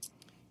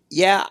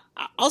 Yeah,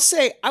 I'll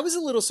say I was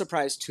a little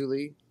surprised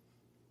Tuli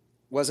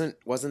wasn't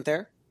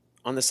there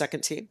on the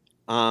second team.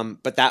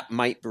 But that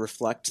might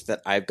reflect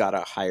that I've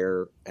got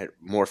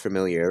more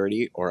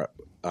familiarity or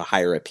a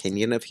higher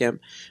opinion of him.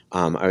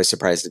 I was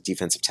surprised at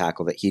defensive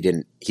tackle that he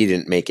didn't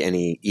make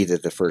either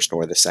the first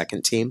or the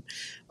second team.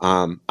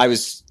 And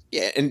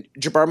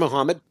Jabbar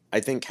Muhammad, I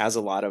think, has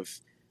a lot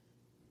of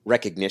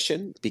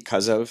recognition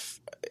because of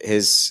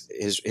his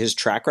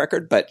track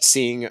record. But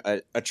seeing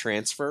a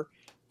transfer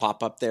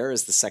pop up there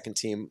as the second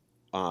team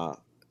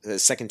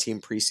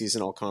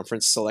preseason all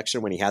conference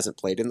selection when he hasn't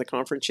played in the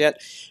conference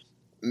yet.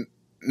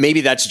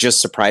 Maybe that's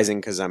just surprising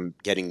because I'm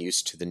getting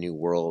used to the new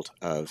world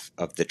of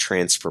the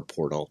transfer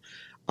portal.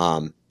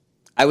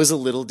 I was a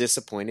little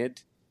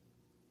disappointed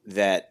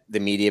that the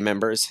media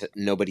members,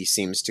 nobody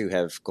seems to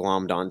have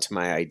glommed onto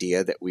my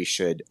idea that we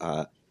should,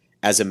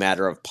 as a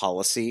matter of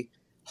policy,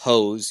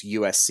 hose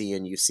USC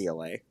and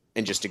UCLA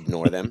and just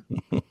ignore them.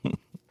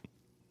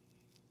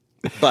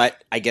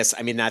 But I guess,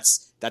 I mean,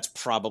 that's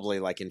probably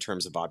like in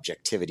terms of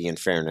objectivity and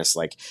fairness,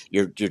 like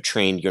you're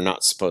trained, you're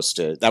not supposed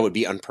to, that would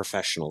be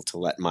unprofessional to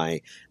let my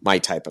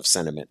type of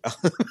sentiment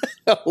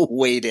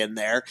wade in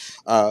there.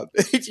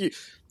 Do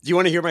you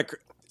want to hear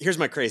here's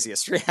my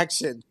craziest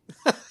reaction.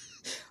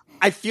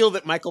 I feel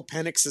that Michael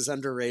Penix is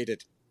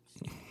underrated.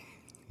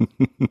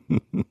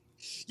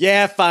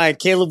 Yeah, fine.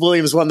 Caleb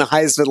Williams won the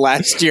Heisman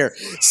last year.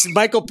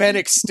 Michael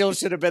Penix still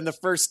should have been the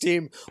first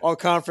team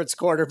all-conference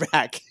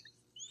quarterback.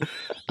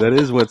 That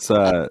is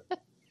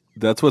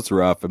that's what's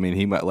rough. I mean,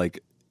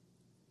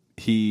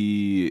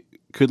 he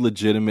could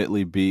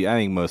legitimately be, I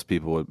think most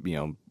people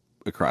would,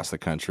 across the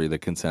country, the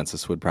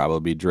consensus would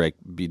probably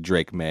be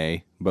Drake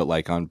May, but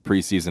like on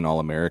preseason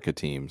All-America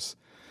teams,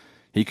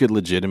 he could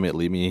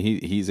legitimately, I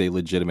mean, he's a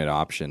legitimate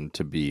option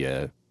to be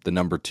the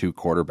number 2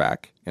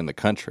 quarterback in the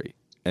country,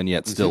 and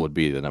yet still would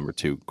be the number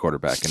 2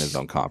 quarterback in his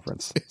own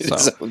conference.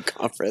 His own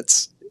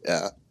conference.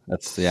 Yeah.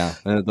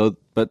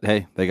 But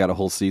hey, they got a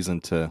whole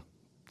season to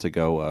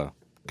go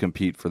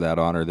compete for that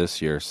honor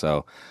this year.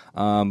 So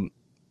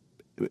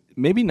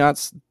maybe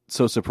not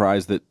so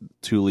surprised that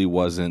Tuli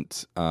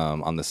wasn't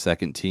on the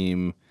second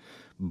team,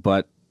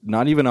 but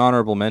not even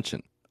honorable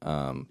mention.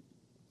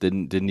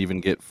 Didn't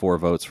even get 4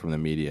 votes from the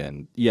media.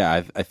 And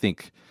yeah, I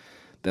think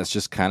that's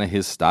just kind of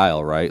his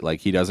style, right? Like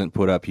he doesn't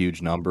put up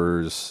huge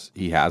numbers.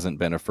 He hasn't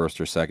been a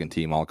first or second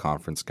team all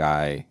conference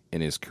guy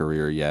in his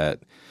career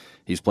yet.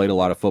 He's played a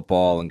lot of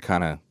football and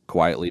kind of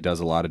quietly does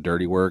a lot of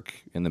dirty work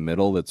in the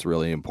middle that's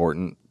really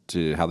important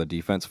to how the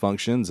defense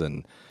functions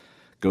and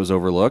goes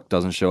overlooked,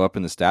 doesn't show up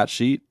in the stat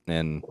sheet.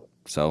 And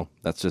so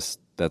that's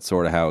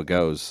sort of how it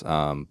goes.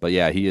 But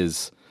yeah, he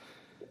is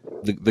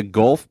the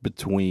gulf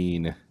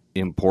between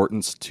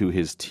importance to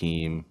his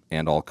team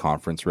and all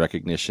conference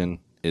recognition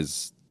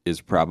is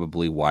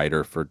probably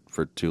wider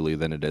for Tuli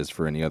than it is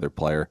for any other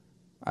player,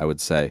 I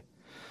would say.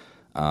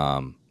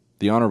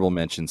 The honorable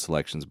mention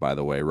selections, by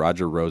the way,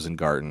 Roger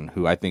Rosengarten,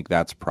 who I think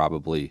that's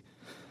probably,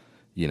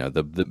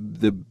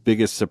 the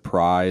biggest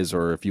surprise,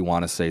 or if you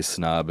want to say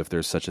snub, if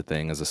there's such a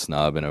thing as a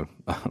snub in a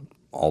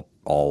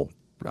all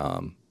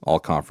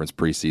conference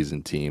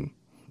preseason team.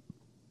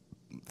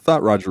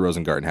 Thought Roger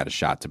Rosengarten had a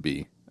shot to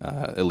be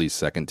at least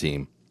second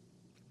team.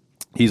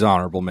 He's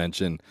honorable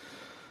mention.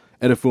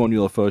 Edifun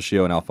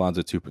Ulofosio and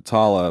Alfonso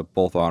Tupatala,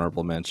 both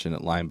honorable mention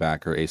at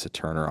linebacker. Asa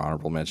Turner,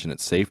 honorable mention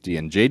at safety.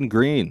 And Jaden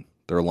Green,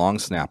 their long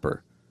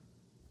snapper,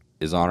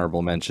 is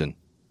honorable mention.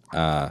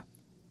 I'm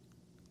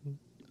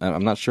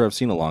not sure I've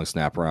seen a long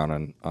snapper on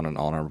an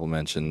honorable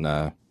mention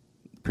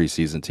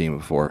preseason team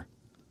before.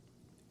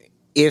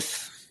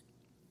 If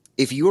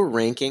you were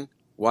ranking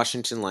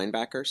Washington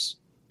linebackers,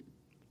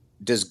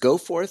 is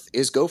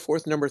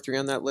Goforth number 3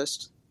 on that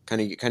list?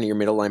 Kind of your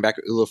middle linebacker,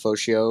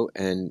 Ulofosio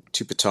and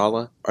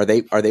Tupatala. Are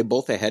they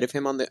both ahead of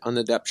him on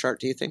the depth chart,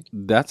 do you think?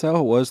 That's how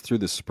it was through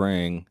the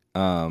spring.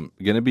 Going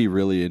to be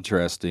really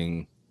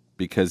interesting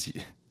because,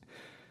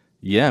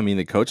 yeah, I mean,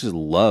 the coaches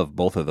love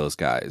both of those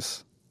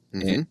guys.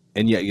 Mm-hmm.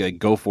 And yeah,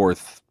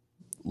 Goforth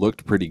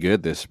looked pretty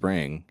good this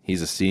spring.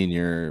 He's a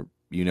senior.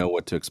 You know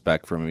what to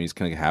expect from him. He's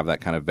going to have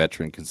that kind of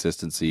veteran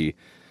consistency.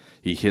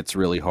 He hits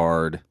really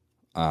hard.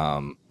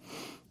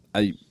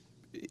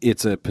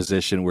 It's a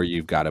position where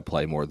you've got to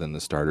play more than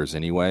the starters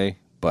anyway.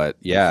 But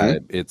yeah,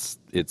 it's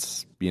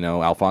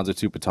Alfonso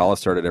Tupatala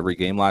started every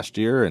game last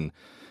year, and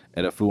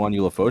Edifun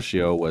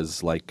Ulofosio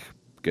was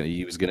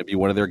he was going to be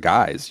one of their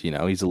guys.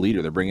 He's a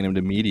leader. They're bringing him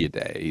to media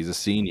day. He's a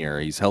senior.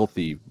 He's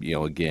healthy,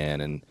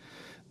 again, and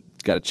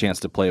got a chance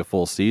to play a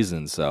full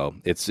season. So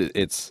it's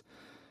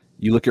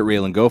you look at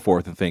Raylan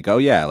Goforth and think, oh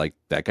yeah, like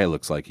that guy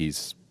looks like he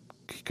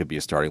could be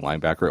a starting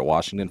linebacker at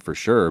Washington for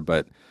sure.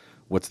 But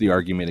what's the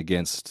argument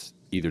against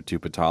either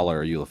Tupatala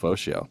or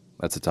Ulofosio?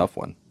 That's a tough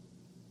one.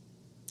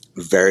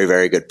 Very,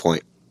 very good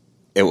point.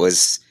 It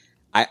was.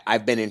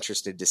 I've been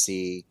interested to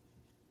see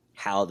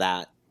how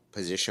that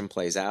position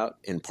plays out,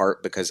 in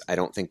part because I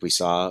don't think we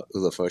saw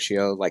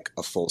Ulofosio like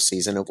a full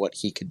season of what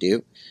he could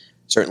do.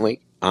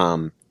 Certainly,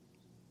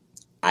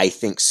 I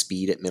think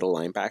speed at middle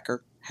linebacker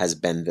has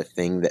been the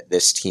thing that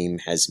this team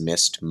has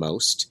missed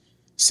most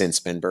since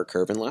Ben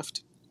Burke-Kirven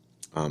left.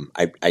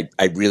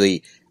 I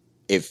really,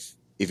 if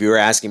you were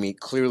asking me,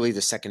 clearly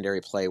the secondary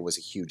play was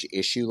a huge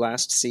issue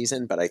last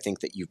season, but I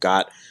think that you've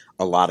got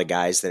a lot of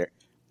guys that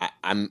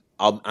I'm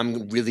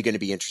really going to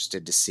be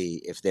interested to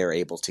see if they're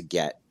able to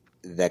get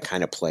the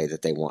kind of play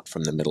that they want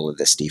from the middle of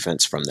this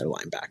defense from their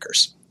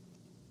linebackers.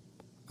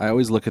 I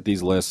always look at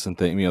these lists and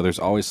think, there's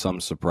always some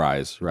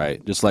surprise,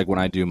 right? Just like when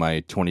I do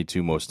my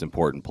 22 most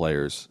important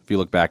players. If you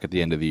look back at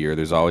the end of the year,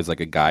 there's always like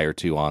a guy or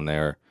two on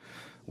there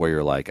where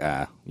you're like,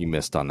 you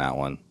missed on that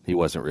one. He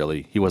wasn't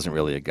really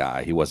a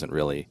guy. He wasn't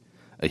really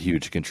a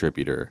huge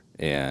contributor.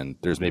 And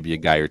there's maybe a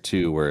guy or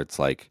two where it's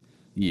like,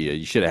 yeah,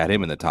 you should have had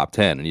him in the top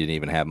 10 and you didn't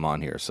even have him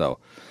on here. So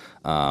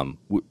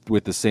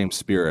with the same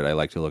spirit, I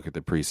like to look at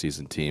the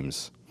preseason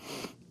teams.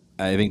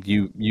 I think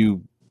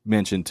you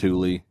mentioned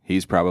Thule.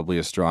 He's probably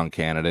a strong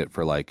candidate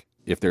for like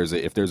if there's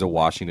a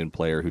Washington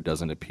player who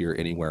doesn't appear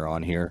anywhere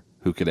on here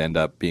who could end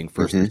up being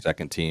first or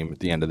second team at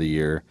the end of the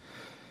year,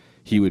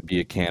 he would be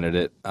a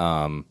candidate.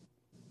 I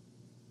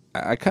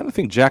kind of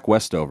think Jack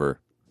Westover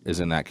is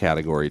in that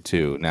category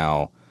too.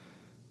 Now,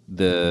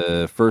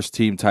 the first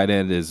team tight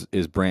end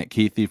is Brant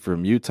Keithy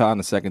from Utah, and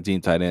the second team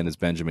tight end is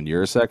Benjamin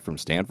Urasek from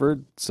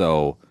Stanford.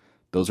 So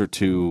those are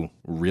two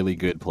really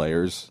good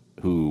players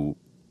who,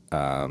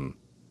 I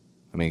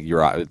think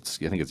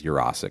it's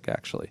Urasek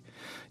actually.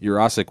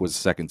 Urasek was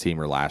second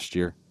teamer last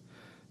year,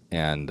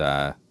 and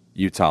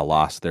Utah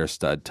lost their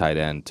stud tight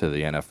end to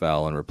the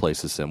NFL and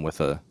replaces him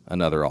with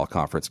another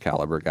all-conference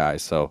caliber guy.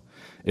 So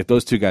if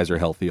those two guys are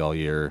healthy all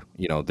year,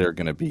 they're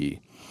going to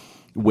be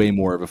way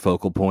more of a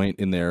focal point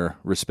in their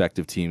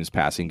respective teams'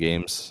 passing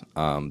games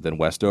than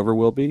Westover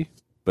will be.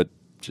 But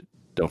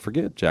don't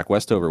forget, Jack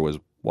Westover was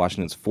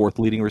Washington's 4th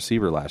leading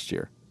receiver last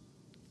year.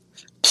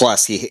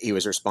 Plus, he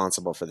was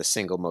responsible for the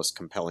single most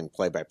compelling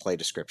play-by-play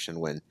description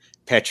when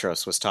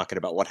Petros was talking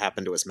about what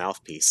happened to his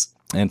mouthpiece.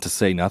 And to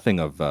say nothing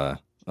of the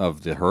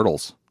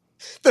hurdles.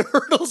 The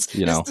hurdles,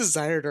 his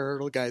desire to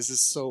hurdle guys is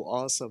so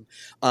awesome.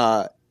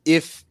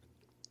 If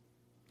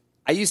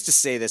I used to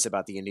say this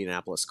about the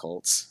Indianapolis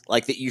Colts,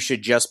 like that you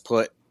should just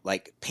put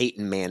like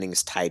Peyton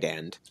Manning's tight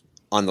end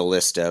on the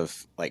list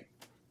of like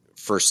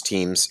first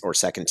teams or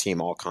second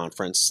team all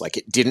conference. Like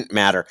it didn't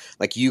matter.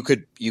 Like you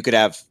could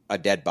have a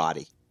dead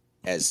body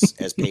as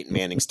Peyton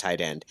Manning's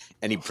tight end,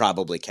 and he'd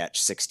probably catch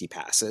 60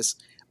 passes.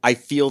 I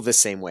feel the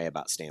same way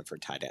about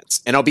Stanford tight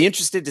ends, and I'll be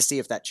interested to see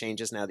if that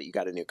changes now that you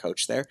got a new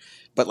coach there.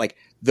 But like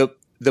the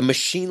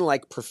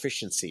machine-like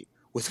proficiency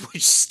with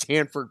which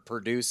Stanford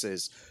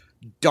produces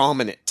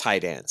dominant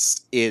tight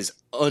ends is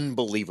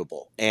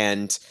unbelievable.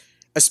 And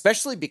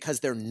especially because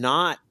they're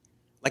not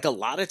like a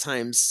lot of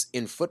times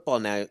in football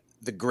now,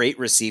 the great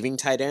receiving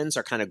tight ends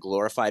are kind of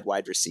glorified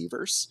wide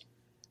receivers,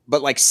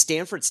 but like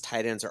Stanford's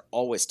tight ends are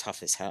always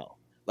tough as hell.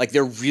 Like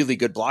they're really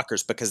good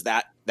blockers because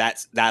that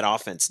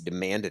offense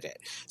demanded it.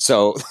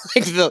 So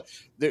like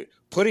the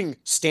putting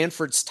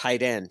Stanford's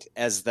tight end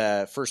as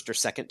the first or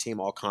second team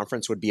all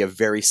conference would be a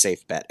very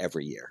safe bet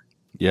every year.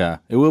 Yeah,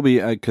 it will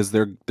be because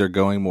they're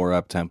going more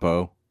up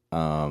tempo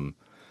and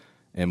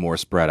more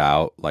spread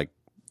out. Like,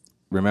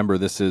 remember,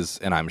 this is,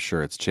 and I'm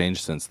sure it's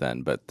changed since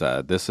then, but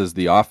this is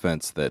the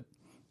offense that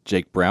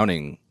Jake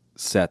Browning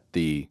set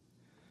the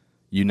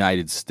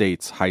United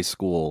States high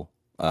school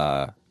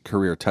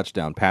career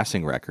touchdown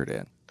passing record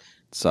in.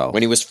 So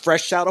when he was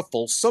fresh out of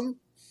Folsom.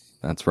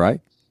 That's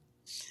right.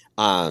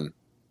 I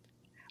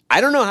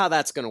don't know how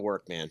that's going to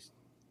work, man.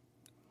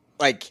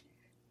 Like,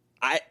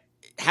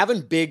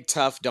 having big,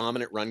 tough,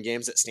 dominant run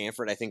games at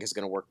Stanford, I think is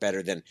going to work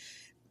better than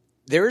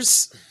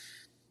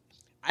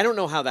I don't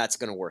know how that's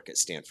going to work at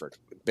Stanford,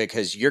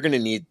 because you're going to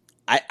need,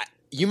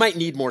 you might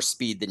need more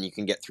speed than you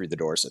can get through the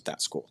doors at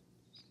that school.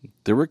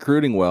 They're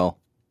recruiting well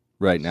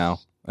right now.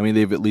 I mean,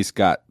 they've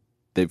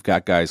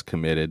got guys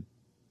committed.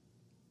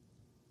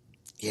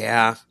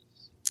 Yeah.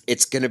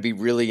 It's going to be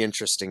really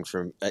interesting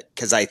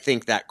because I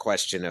think that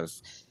question of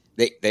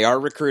they are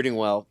recruiting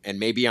well, and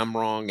maybe I'm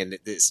wrong in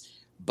this,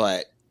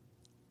 but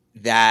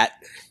that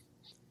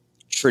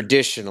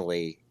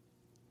traditionally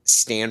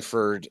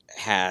Stanford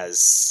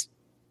has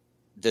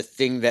the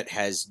thing that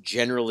has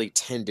generally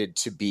tended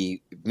to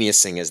be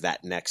missing is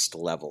that next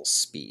level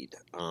speed.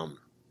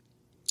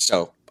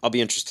 So I'll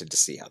be interested to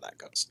see how that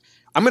goes.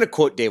 I'm going to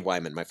quote Dave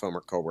Wyman, my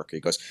former coworker.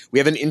 He goes, "We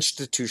have an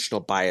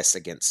institutional bias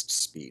against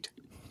speed."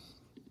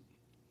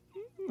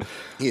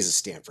 He's a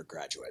Stanford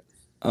graduate.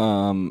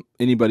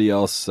 Anybody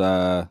else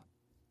who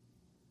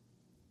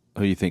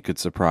you think could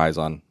surprise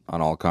on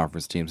all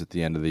conference teams at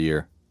the end of the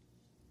year?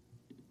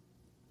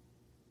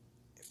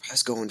 If I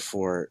was going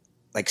for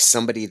like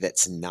somebody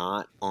that's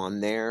not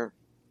on there,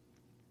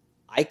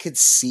 I could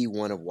see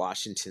one of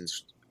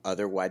Washington's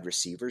other wide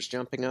receivers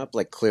jumping up.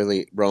 Like,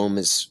 clearly Rome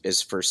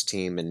is first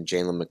team and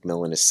Jalen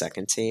McMillan is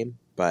second team.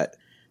 But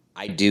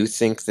I do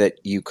think that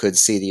you could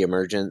see the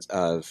emergence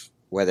of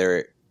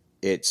whether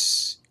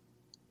it's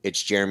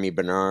Jeremy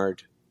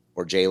Bernard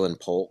or Jalen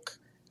Polk.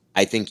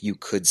 I think you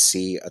could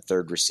see a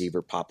third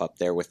receiver pop up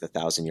there with a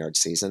 1,000-yard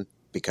season,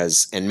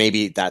 and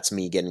maybe that's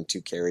me getting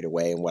too carried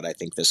away in what I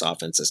think this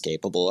offense is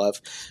capable of.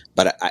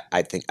 But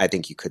I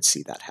think you could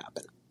see that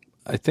happen.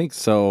 I think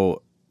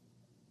so.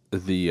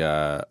 The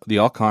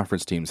all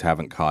conference teams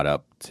haven't caught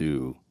up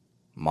to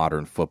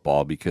modern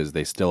football because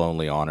they still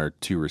only honor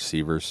two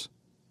receivers.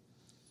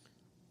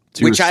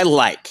 I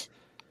like.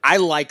 I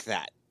like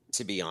that,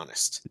 to be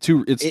honest.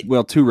 Two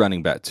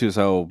running backs.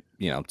 Two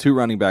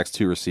running backs,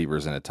 two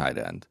receivers, and a tight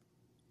end.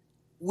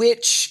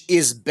 Which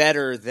is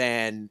better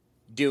than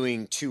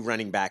doing two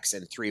running backs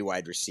and three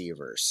wide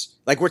receivers.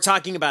 Like, we're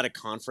talking about a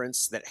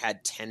conference that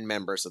had 10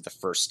 members of the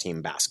first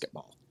team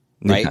basketball,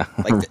 right?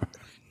 Yeah.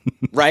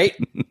 Right?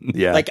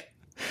 Yeah. Like,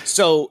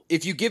 so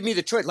if you give me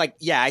the choice, like,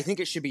 yeah, I think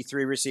it should be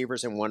three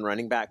receivers and one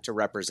running back to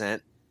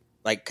represent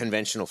like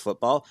conventional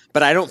football,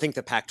 but I don't think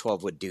the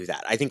Pac-12 would do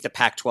that. I think the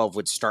Pac-12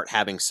 would start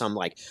having some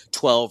like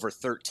 12 or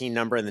 13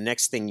 number, and the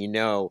next thing you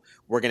know,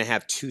 we're going to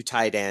have two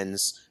tight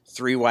ends,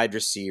 three wide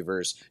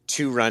receivers,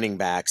 two running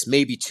backs,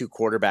 maybe two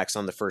quarterbacks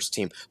on the first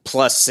team,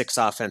 plus six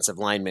offensive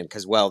linemen,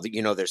 because, well,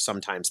 there's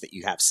sometimes that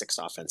you have six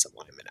offensive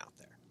linemen out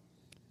there.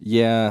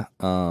 Yeah,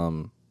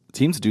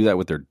 teams do that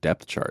with their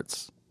depth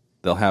charts.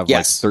 They'll have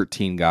like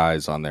 13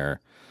 guys on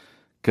there.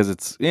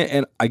 Because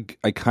and I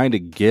kind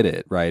of get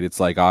it, right? It's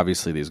like,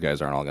 obviously these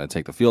guys aren't all going to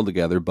take the field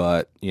together,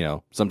 but,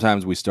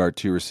 sometimes we start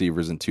two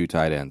receivers and two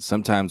tight ends.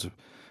 Sometimes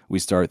we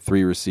start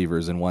three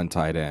receivers and one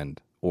tight end.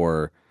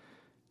 Or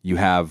you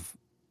have,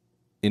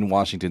 in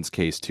Washington's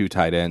case, two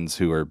tight ends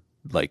who are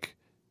like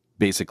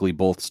basically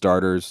both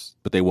starters,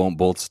 but they won't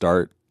both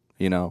start,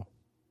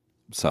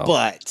 So,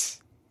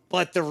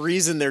 But the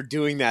reason they're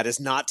doing that is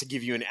not to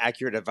give you an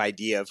accurate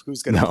idea of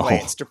who's going to play.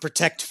 It's to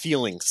protect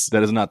feelings.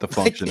 That is not the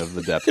function of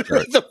the depth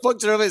chart. The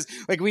function of it is,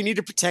 like, we need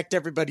to protect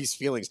everybody's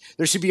feelings.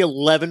 There should be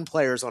 11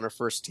 players on a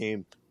first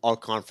team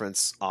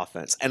all-conference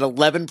offense and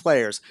 11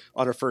 players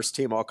on a first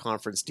team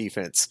all-conference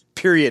defense.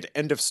 Period.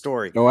 End of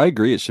story. Oh, I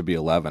agree. It should be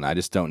 11. I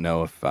just don't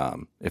know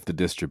if the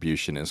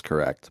distribution is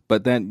correct.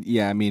 But then,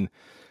 yeah, I mean,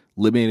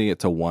 limiting it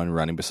to one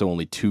running, but so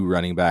only two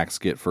running backs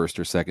get first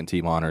or second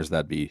team honors,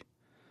 that'd be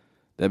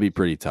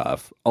pretty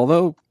tough.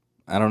 Although,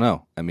 I don't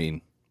know. I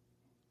mean,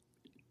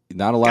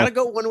 not a lot. Gotta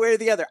go one way or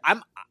the other.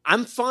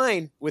 I'm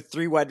fine with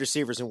three wide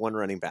receivers and one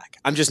running back.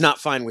 I'm just not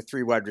fine with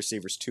three wide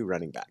receivers, two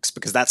running backs,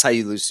 because that's how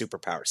you lose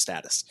superpower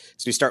status.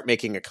 So you start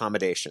making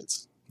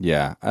accommodations.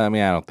 Yeah, I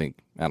mean, I don't think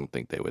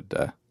they would.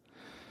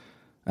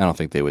 I don't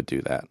think they would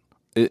do that.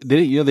 They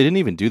didn't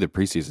even do the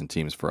preseason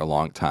teams for a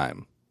long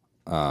time.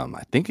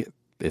 I think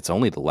it's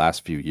only the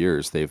last few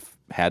years they've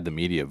had the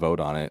media vote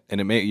on it, and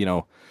it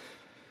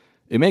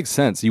makes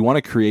sense. You want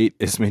to create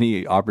as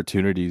many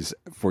opportunities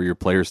for your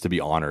players to be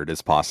honored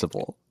as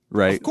possible,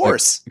 right? Of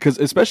course. Because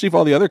especially if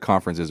all the other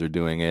conferences are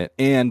doing it,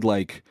 and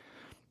like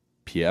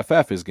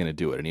PFF is going to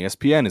do it, and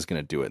ESPN is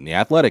going to do it, and The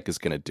Athletic is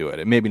going to do it,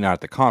 and maybe not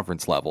at the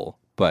conference level,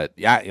 but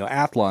yeah,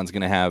 Athlon's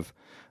going to have.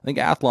 I think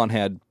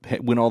Athlon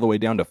went all the way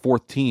down to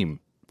fourth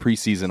team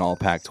preseason All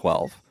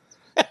Pac-12.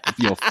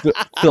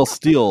 Phil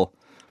Steele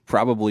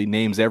probably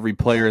names every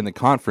player in the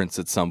conference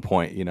at some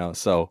point,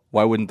 so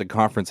why wouldn't the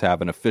conference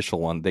have an official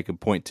one they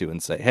could point to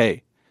and say,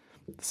 hey,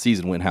 the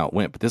season went how it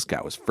went, but this guy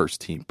was first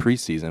team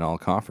preseason all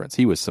conference.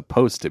 He was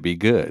supposed to be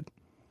good.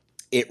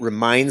 It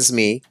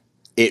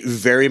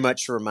very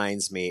much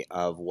reminds me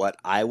of what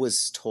I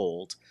was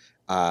told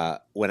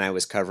when I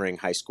was covering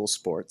high school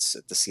sports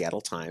at the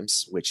Seattle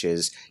Times, which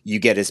is you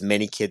get as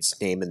many kids'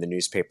 name in the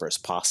newspaper as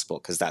possible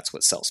because that's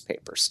what sells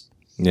papers.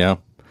 Yeah.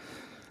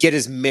 Get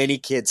as many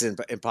kids in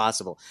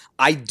possible.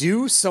 I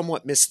do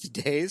somewhat miss the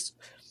days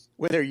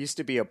where there used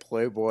to be a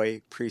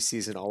Playboy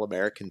preseason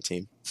All-American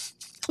team.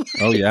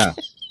 Oh, yeah.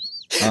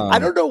 I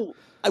don't know.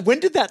 When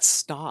did that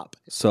stop?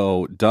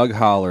 So Doug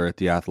Holler at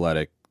The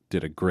Athletic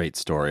did a great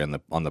story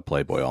on the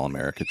Playboy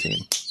All-America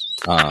team.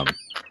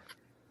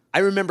 I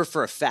remember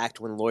for a fact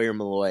when Lawyer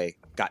Malloy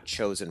got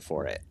chosen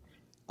for it,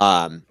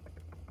 and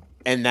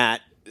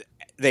that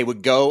they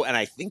would go, and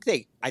I think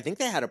they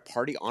had a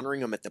party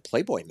honoring him at the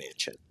Playboy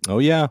Mansion. Oh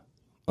yeah.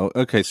 Oh,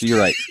 okay. So you're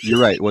right. You're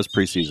right. It was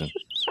preseason.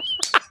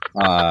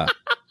 I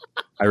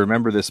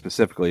remember this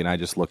specifically, and I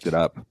just looked it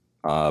up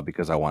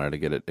because I wanted to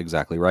get it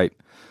exactly right.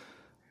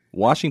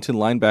 Washington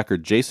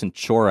linebacker Jason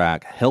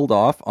Chorak held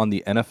off on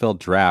the NFL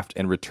draft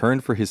and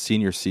returned for his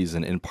senior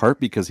season, in part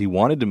because he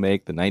wanted to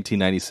make the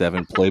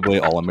 1997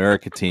 Playboy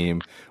All-America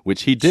team,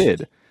 which he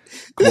did.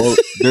 Quote,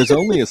 "There's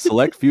only a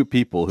select few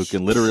people who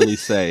can literally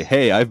say,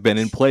 'Hey, I've been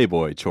in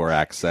Playboy,'"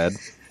 Chorak said.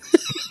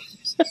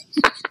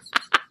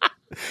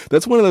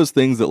 That's one of those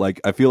things that, like,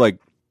 I feel like,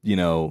 you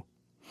know,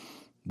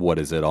 what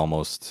is it,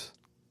 almost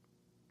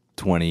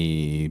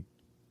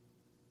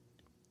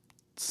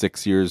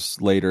 26 years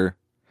later?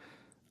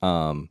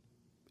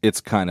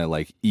 It's kind of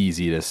like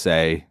easy to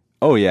say,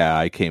 "Oh yeah,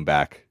 I came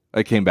back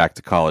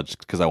to college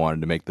because I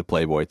wanted to make the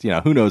Playboy." You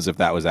know, who knows if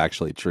that was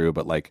actually true,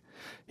 but like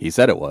he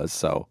said it was,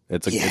 so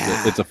it's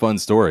a fun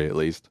story at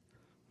least.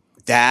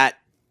 That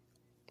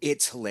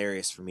it's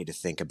hilarious for me to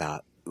think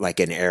about, like,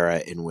 an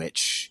era in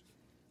which,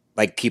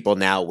 like, people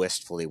now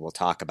wistfully will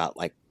talk about,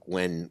 like,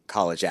 when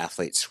college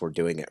athletes were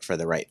doing it for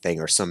the right thing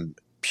or some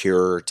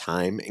pure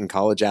time in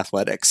college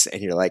athletics,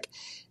 and you're like,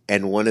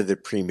 and one of the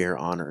premier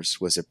honors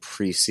was a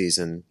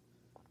preseason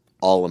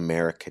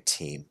All-America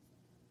team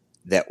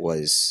that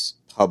was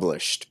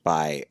published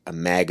by a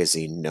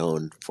magazine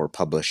known for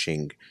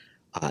publishing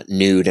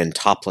nude and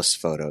topless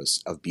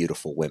photos of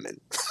beautiful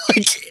women.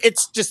 Like,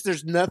 it's just,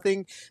 there's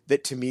nothing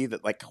that to me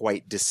that, like,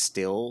 quite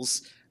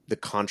distills the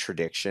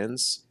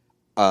contradictions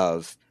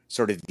of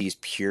sort of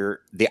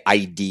the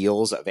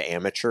ideals of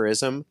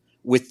amateurism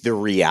with the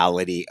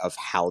reality of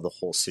how the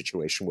whole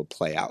situation would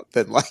play out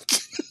than, like,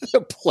 the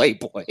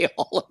Playboy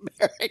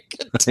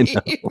All-American team.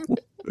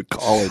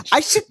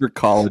 Your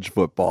college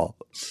football.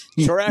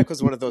 Chorak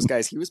was one of those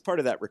guys. He was part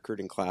of that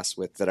recruiting class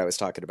that I was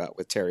talking about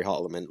with Terry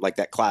Holloman, like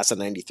that class of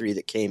 '93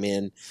 that came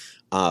in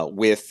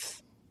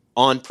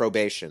on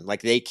probation.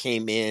 Like, they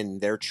came in,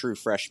 their true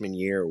freshman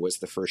year was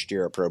the first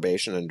year of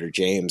probation under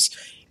James,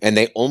 and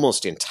they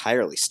almost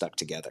entirely stuck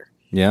together.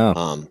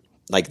 Yeah.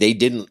 Like, they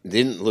didn't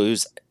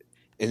lose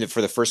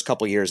for the first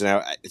couple of years, and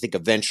I think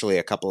eventually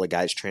a couple of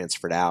guys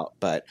transferred out,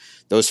 but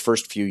those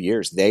first few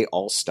years, they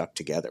all stuck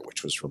together,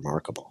 which was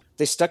remarkable.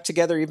 They stuck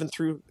together even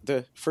through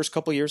the first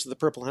couple of years of the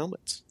Purple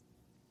Helmets.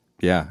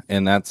 Yeah,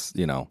 and that's,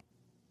 you know,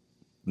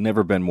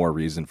 never been more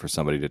reason for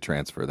somebody to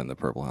transfer than the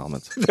Purple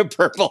Helmets. The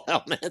Purple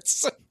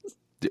Helmets.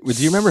 Do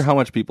you remember how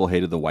much people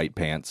hated the white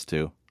pants,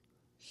 too?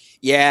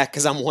 Yeah,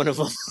 because I'm one of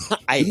them.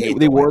 I hate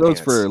They wore those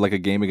pants for, like, a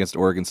game against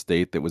Oregon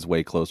State that was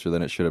way closer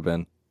than it should have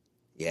been.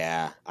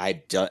 Yeah,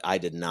 I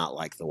did not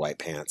like the white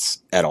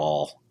pants at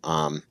all.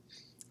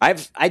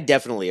 I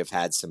definitely have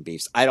had some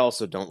beefs. I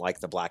also don't like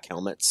the black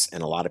helmets,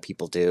 and a lot of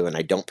people do, and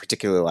I don't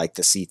particularly like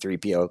the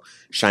C-3PO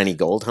shiny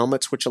gold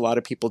helmets, which a lot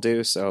of people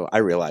do. So I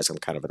realize I'm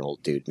kind of an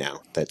old dude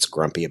now that's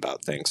grumpy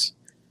about things.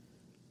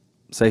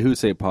 Say Who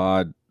Say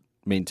Pod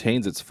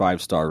maintains its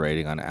 5-star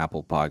rating on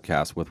Apple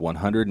Podcasts with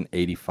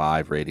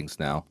 185 ratings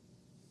now,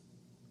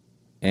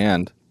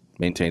 and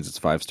maintains its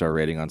 5-star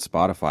rating on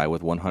Spotify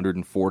with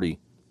 140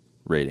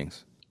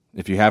 ratings.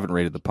 If you haven't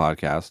rated the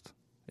podcast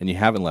and you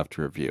haven't left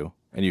a review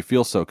and you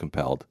feel so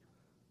compelled,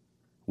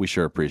 we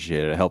sure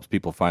appreciate it. It helps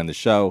people find the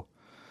show,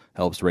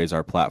 helps raise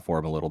our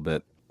platform a little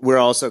bit. We're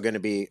also going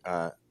to be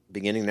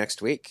beginning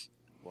next week.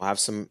 We'll have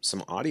some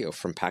audio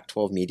from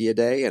Pac-12 Media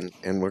Day,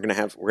 and we're gonna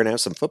have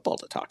some football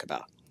to talk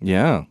about.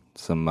 Yeah,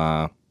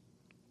 I'm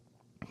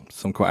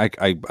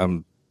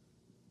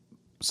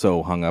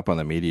so hung up on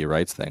the media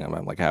rights thing.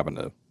 I'm like having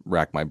to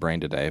rack my brain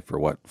today for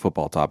what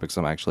football topics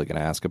I'm actually going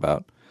to ask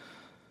about.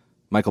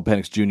 Michael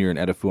Penix Jr. and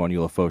Edefuan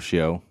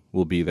Ulofoshio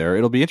will be there.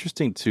 It'll be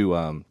interesting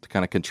to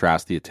kind of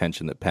contrast the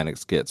attention that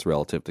Penix gets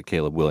relative to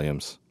Caleb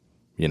Williams.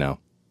 You know,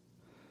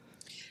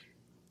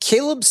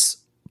 Caleb's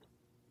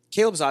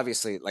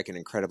obviously like an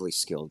incredibly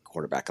skilled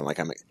quarterback,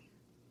 and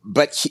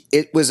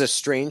it was a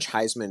strange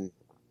Heisman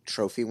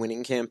Trophy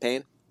winning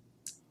campaign,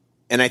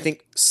 and I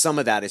think some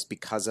of that is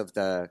because of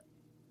the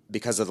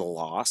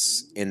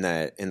loss in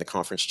the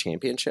conference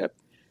championship.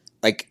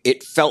 Like,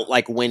 it felt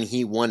like when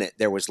he won it,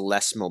 there was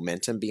less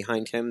momentum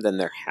behind him than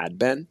there had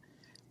been.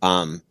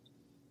 I'll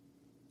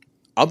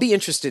be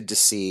interested to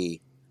see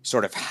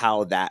sort of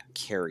how that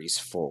carries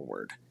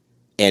forward,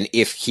 and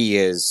if he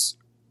is,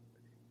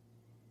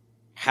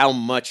 how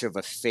much of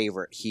a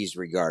favorite he's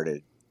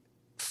regarded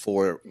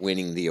for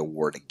winning the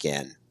award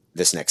again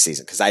this next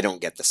season, because I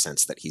don't get the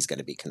sense that he's going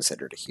to be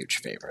considered a huge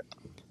favorite.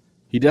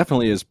 He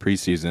definitely is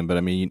preseason, but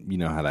I mean, you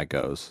know how that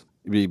goes.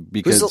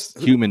 Because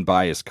human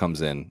bias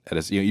comes in at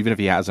his, even if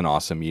he has an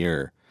awesome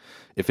year,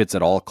 if it's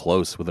at all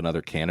close with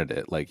another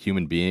candidate, like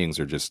human beings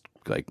are just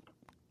like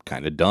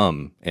kind of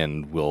dumb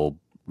and will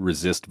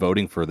resist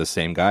voting for the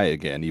same guy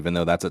again, even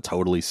though that's a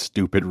totally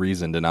stupid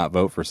reason to not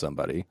vote for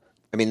somebody.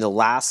 I mean, the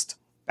last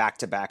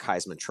back-to-back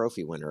Heisman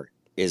Trophy winner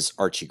is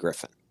Archie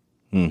Griffin.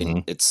 Mm-hmm.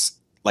 It's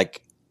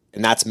like,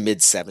 and that's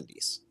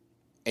mid-70s.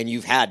 And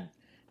you've had,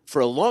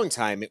 for a long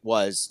time, it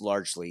was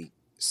largely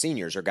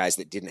seniors or guys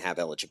that didn't have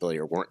eligibility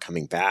or weren't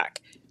coming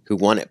back who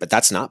won it. But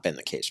that's not been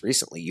the case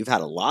recently. You've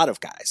had a lot of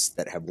guys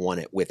that have won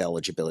it with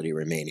eligibility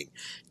remaining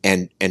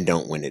and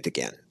don't win it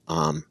again.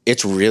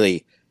 It's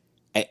really,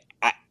 I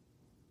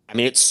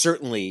mean, it's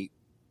certainly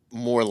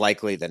more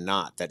likely than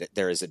not that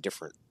there is a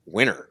different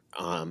winner.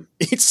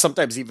 It's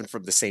sometimes even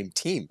from the same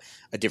team,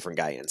 a different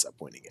guy ends up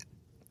winning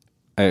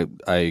it.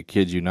 I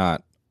kid you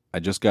not. I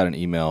just got an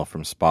email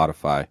from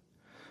Spotify.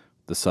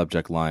 The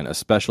subject line, a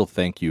special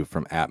thank you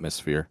from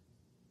Atmosphere,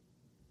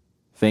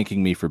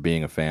 thanking me for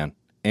being a fan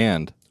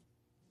and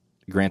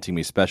granting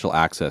me special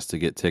access to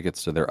get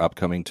tickets to their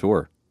upcoming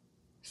tour.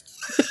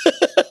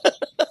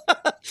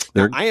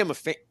 I am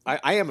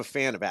a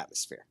fan of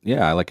Atmosphere.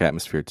 Yeah, I like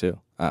Atmosphere too.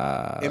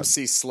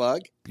 MC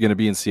Slug. Going to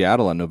be in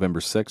Seattle on November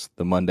 6th,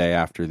 the Monday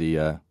after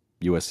the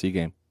USC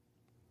game.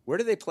 Where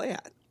do they play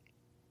at?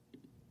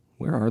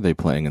 Where are they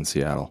playing in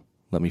Seattle?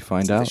 Let me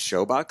find out. The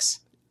Showbox?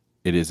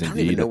 It is I don't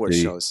indeed. even know where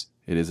shows.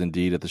 It is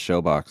indeed at the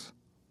Showbox.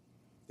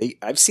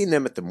 I've seen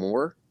them at the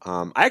Moore.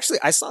 I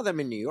saw them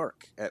in New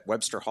York at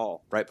Webster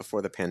Hall right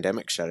before the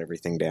pandemic shut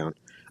everything down.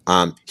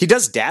 He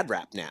does dad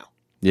rap now.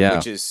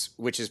 Yeah,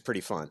 which is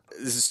pretty fun.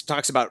 This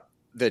talks about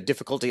the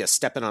difficulty of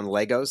stepping on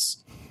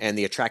Legos and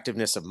the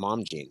attractiveness of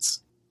mom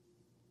jeans.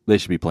 They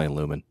should be playing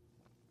Lumen.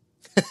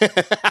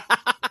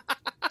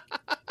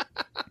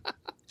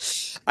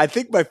 I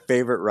think my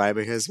favorite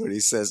rhyming is when he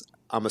says,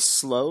 "I'm a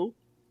slow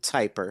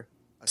typer,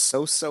 a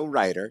so-so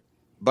writer,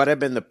 but I've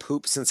been the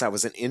poop since I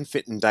was an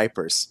infant in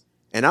diapers.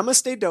 And I'm going to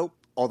stay dope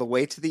all the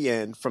way to the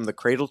end, from the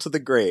cradle to the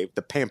grave,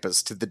 the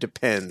pampas to the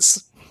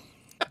depends."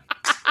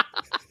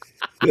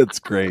 That's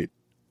great.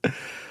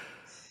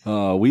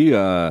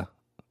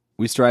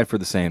 We strive for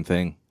the same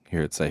thing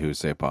here at Say Who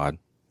Say Pod.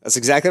 That's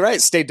exactly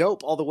right. Stay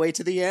dope all the way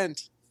to the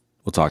end.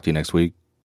 We'll talk to you next week.